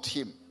 not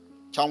him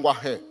cyangwa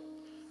her.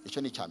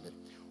 Icyo ni icyambere.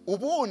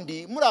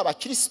 Ubundi muri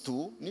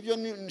abakristo nibyo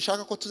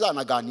nishaka ko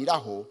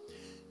tuzanaganiraho,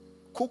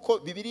 kuko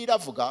Bibiliya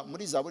iravuga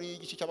muri Zaburi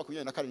igice cya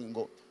 27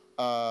 ngo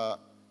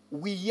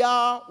we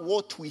are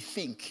what we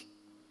think.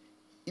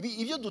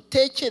 Ibyo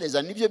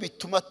dutekereza nibyo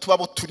bituma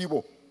tubabo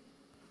turibo.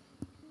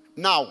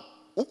 Now,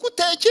 uko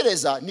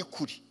utekereza ni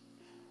kuri.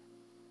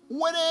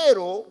 We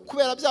rero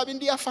kubera bya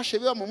bindi yafashe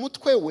biba mu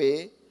mutwe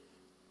we,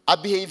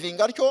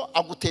 abehavinga atyo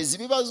aguteza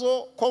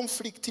ibibazo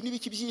conflict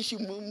n'ibiki byinshi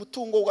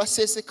umutungo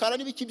ugasesekara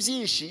n'ibiki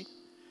byinshi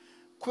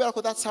kubera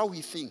ko that's how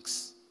he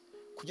thinks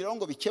kugira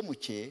ngo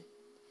bikemuke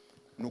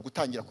no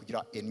gutangira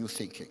kugira a new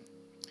thinking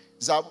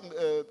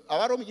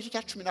abaro mu gice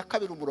cya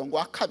 12 umurongo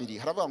wa 2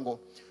 haravuga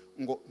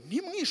ngo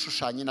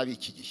ntimwishushanye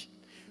n'abiki gihe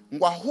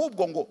ngo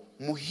ahubwo ngo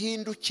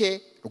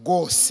muhinduke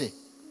rwose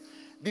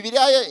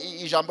Bibiliya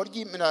ijambo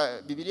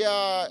ry'Imana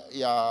Bibiliya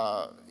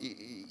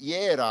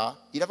yera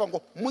iravuga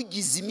ngo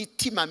mugize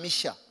imitima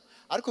mishya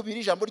ariko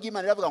Bibiliya ijambo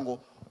ry'Imana iravuga ngo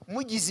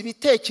mugize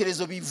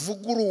ibitekerezo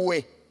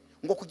bivuguruwe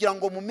ngo kugira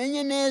ngo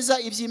mumenye neza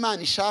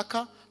iby'Imana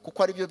ishaka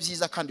kuko ari byo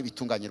byiza kandi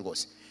bitunganye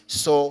rwose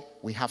so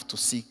we have to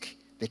seek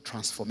the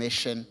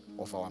transformation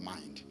of our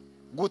mind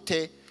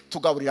gute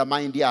tugaburira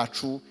mind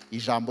yacu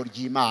ijambo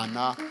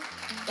ry'Imana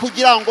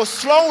kugira ngo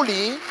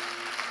slowly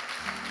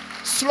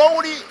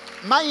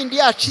mind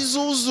yacu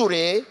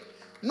izuzure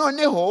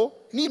noneho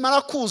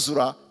nimara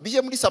kuzura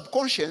bije muri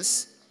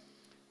subconscious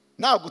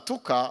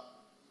nagutuka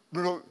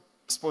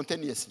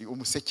spontaneously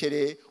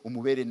umusekere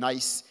umubere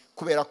nice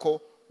kubera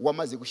ko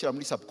wamaze gushyira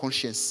muri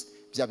subconscious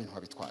bya bintu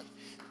habitwara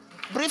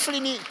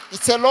briefly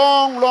it's a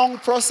long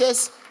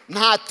process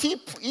nta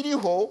tip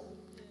iriho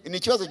ni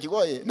kibazo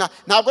gigoye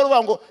ntabwo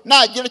ari ngo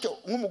nagira cyo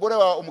nk'umugore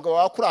wa umugabo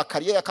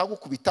wakurakariye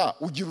akagukubita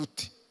ugira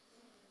uti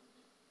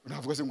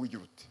navuga se ngo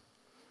ugira uti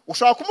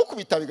ushaka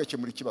kumukubita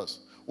bigakemura ikibazo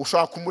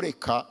ushaka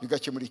kumureka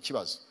bigakemura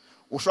ikibazo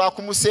ushaka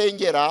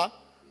kumusengera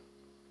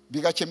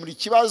bigakemura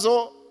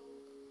ikibazo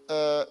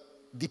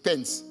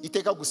depends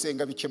iteka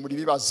gusenga bikemura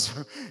ibibazo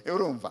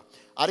urumva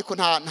ariko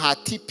nta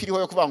tip iriho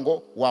yo kuvuga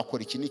ngo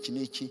wakora iki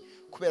n'iki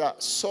kubera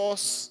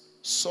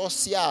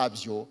source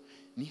yabyo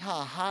ni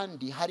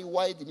hahandi hari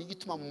wide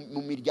n'igituma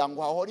mu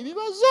miryango hahora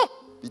ibibazo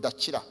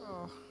bidakira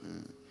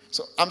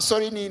so I'm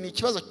sorry ni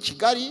kibazo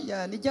kigari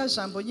ni rya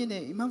jambo nyine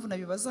impamvu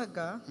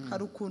nabibazaga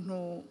hari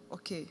ukuntu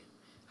okay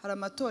hari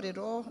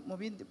amatorero mu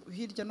bindi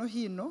hirya no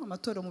hino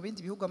amatorero mu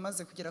bindi bihugu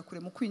amaze kugera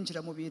kure mu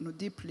kwinjira mu bintu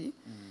deeply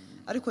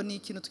ariko ni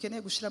ikintu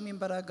tukeneye gushiramo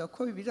imbaraga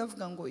ko Bibiliya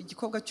avuga ngo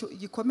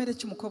igikomere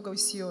cy'umukobwa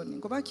w'Isiyoni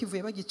ngo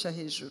bakivuye bagica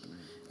hejuru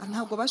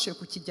ntabwo bashoye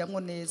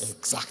kukijyamo neza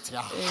exactly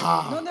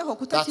noneho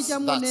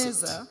kutakijyamo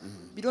neza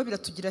biro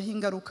biratugiraho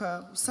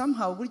ingaruka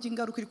somehow burya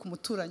ingaruka iri ku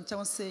muturanyi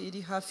cyangwa se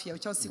iri hafi yawe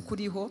cyangwa se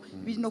kuriho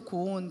biri no ku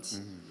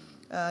wundi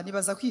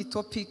nibaza ko iyi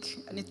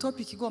ni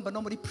topic igomba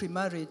no muri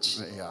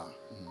pre-marriage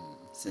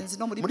sinzi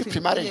no muri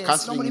pre-marriage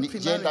counseling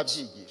genda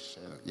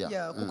byigisha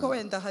kuko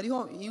wenda hari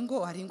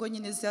ingo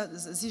nyine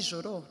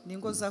z'ijoro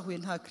n'ingo zahuye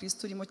nta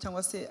Kristo urimo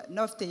cyangwa se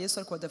n'abafite Yesu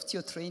ariko badafite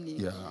iyo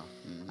training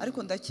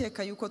ariko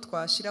ndakeka yuko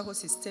twashiraho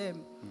system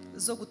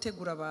zo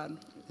gutegura abantu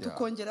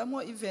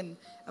tukongeramo even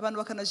abantu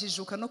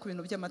bakanajijuka no ku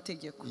bintu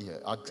by'amategeko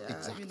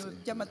ibintu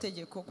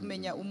by'amategeko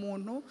kumenya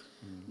umuntu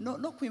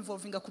no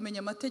kuinvolvinga kumenya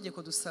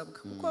amategeko dusabwa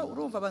kuko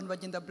urumva abantu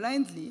bagenda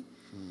blindly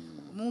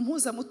mu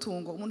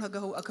mpuzamutungo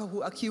umuntu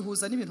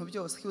akihuza n'ibintu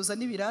byose akihuza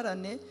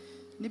n'ibirarane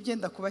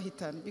nibyenda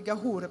kubahitana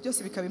bigahura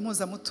byose bikaba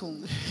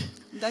impuzamutungo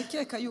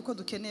ndakeka yuko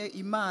dukeneye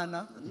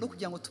Imana no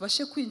kugira ngo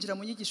tubashe kwinjira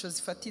mu nyigisho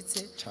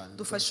zifatitse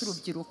dufashe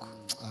urubyiruko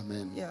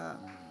amen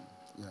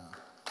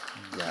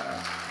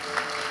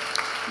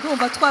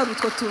ndumva twari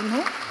utwo tuntu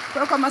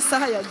kubera ko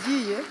amasaha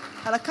yagiye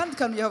hari akandi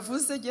kantu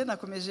yavuze giye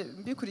nakomeje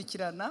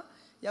mbikurikirana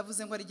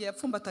yavuze ngo ari gihe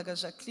yapfumbataga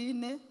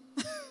Jacqueline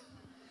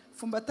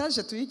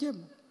pfumbataje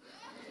tuyigemo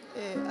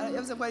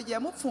yavuze ngo yagiye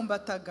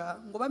amupfumbataga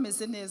ngo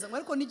bameze neza ngo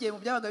ariko n'igihe mu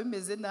byabaga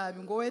bimeze nabi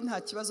ngo we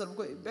nta kibazo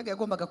ubwo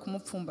yagombaga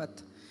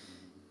kumupfumbata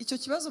icyo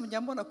kibazo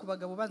mujyambona ku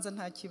bagabo banza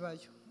nta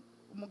kibayo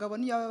umugabo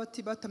niyo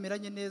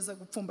batameranye neza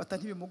gupfumbata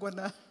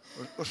ntibimugona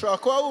ushobora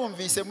kuba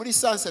wumvise muri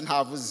sanse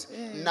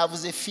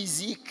navuze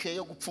physique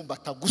yo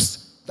gupfumbata gusa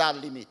that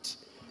limit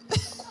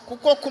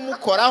kuko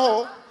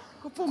kumukoraho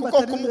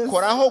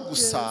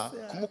gusa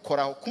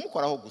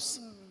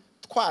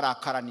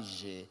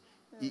twarakaranije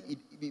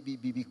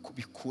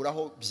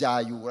bikuraho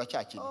byayura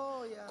cya kintu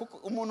kuko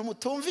umuntu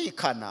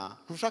mutumvikana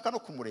ntushaka no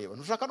kumureba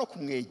ntushaka no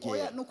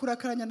kumwegera no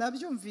kurakaranya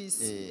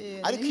nabyumvise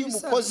ariko iyo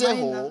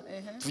umukozeho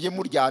tuye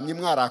muryamye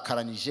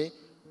mwarakaranije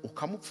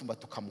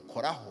ukamupfumbata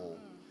ukamukoraho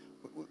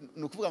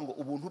no kuvuga ngo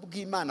ubuntu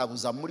bw'Imana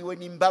buza muri we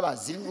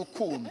n'imbabazi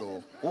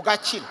n'urukundo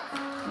ugakira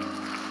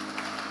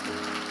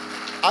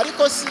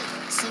ariko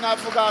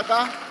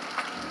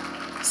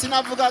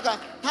sinavugaga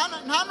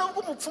nta nubwo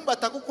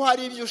umupfumbata kuko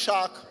hari ibyo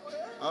ushaka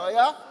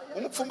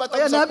umupfumbata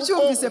gusa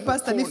nabyumvise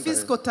pastor ni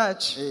physical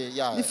touch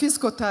ni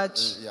physical touch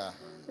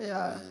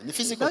ni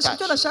physical touch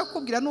icyo nashaka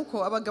kubwira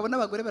nuko abagabo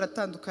n'abagore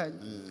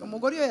baratandukanye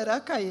umugore iyo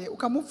yarakaye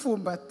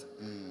ukamupfumbata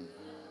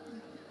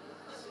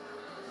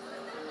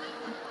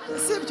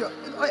sibyo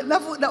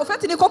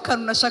ufite niko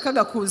kantu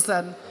nashakaga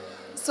kuzana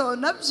so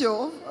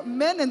nabyo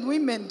men and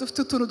women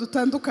dufite utuntu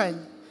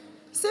dutandukanye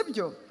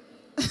sibyo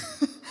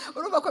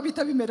urumva ko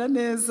bita bimera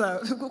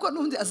neza kuko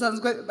n'undi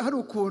asanzwe hari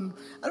ukuntu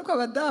ariko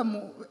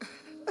abadamu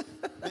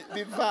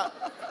biva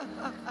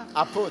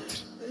apotre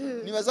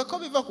nibaza ko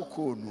biva ku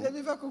kuntu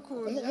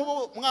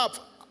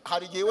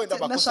hari igihe wenda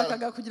amakosa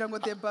nashakaga kugira ngo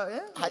deba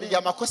hari igihe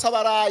amakosa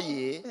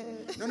baraye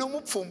none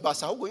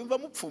umupfumbase ahubwo yumva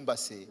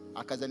mupfumbase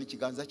akazana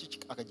ikiganza cye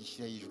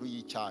akagishyira hejuru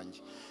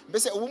y'icyanjye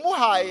mbese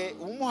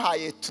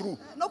umuhaye true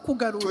no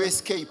kugarura to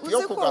escape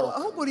yo kugaruka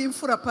ahubwo uri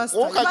imfura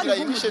pastor ukagira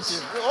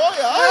initiative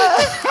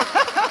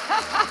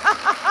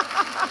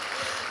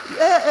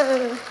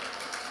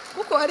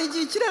kuko hari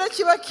igihe ikirere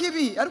kiba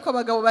kibi ariko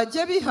abagabo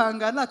bagiye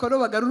bihangana ko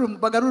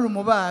bagarura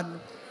umubano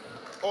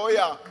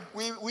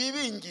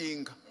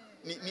wibinginga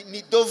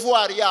ni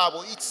devoir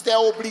yabo, it's their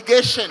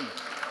obligation.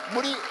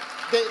 Muri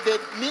the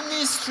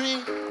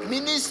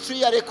ministry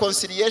ya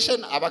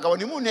reconciliation abagabo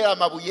ni muntera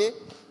amabuye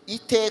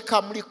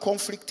iteka muri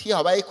conflict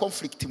habaye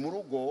conflict mu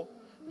rugo.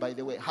 By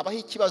the way, habaho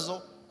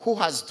ikibazo who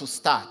has to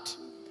start.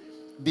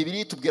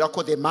 Bibiri tubwira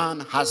ko the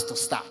man has to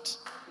start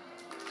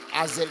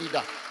as a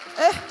leader.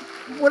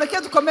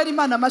 Mureke dukomere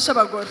Imana amasha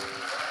abagore.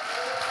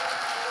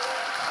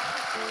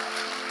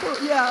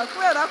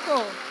 Kubera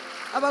ko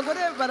abagore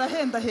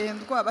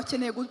barahendahendwa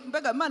bakeneye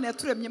mbega Imana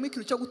yaturemyemo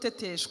ikintu cyo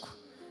guteteshwa.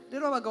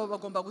 Rero abagabo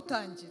bagomba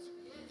gutangira.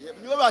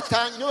 Nibo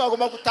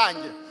bagomba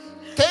gutangira.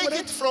 Take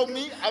it from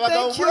me,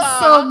 abagabo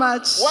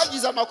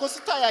wagize amakosa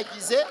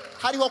utayagize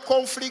hariho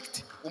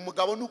conflict,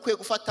 umugabo nukwiye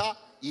gufata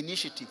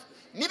initiative.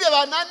 Nibe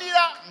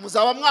bananira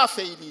muzaba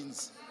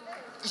mwafeilinze.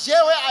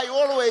 Jewe I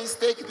always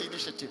take the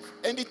initiative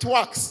and it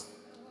works.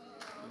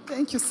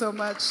 Thank you so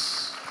much.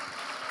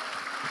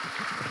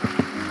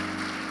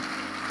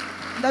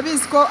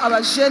 Ndabizi ko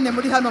abajene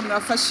muri hano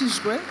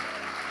mwafashijwe.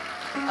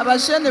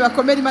 Abajene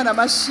bakomera Imana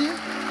amashi.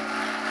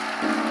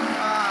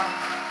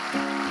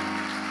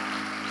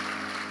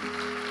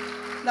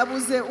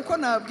 Nabuze uko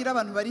nabwira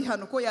abantu bari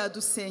hano ko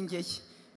yadusengeye.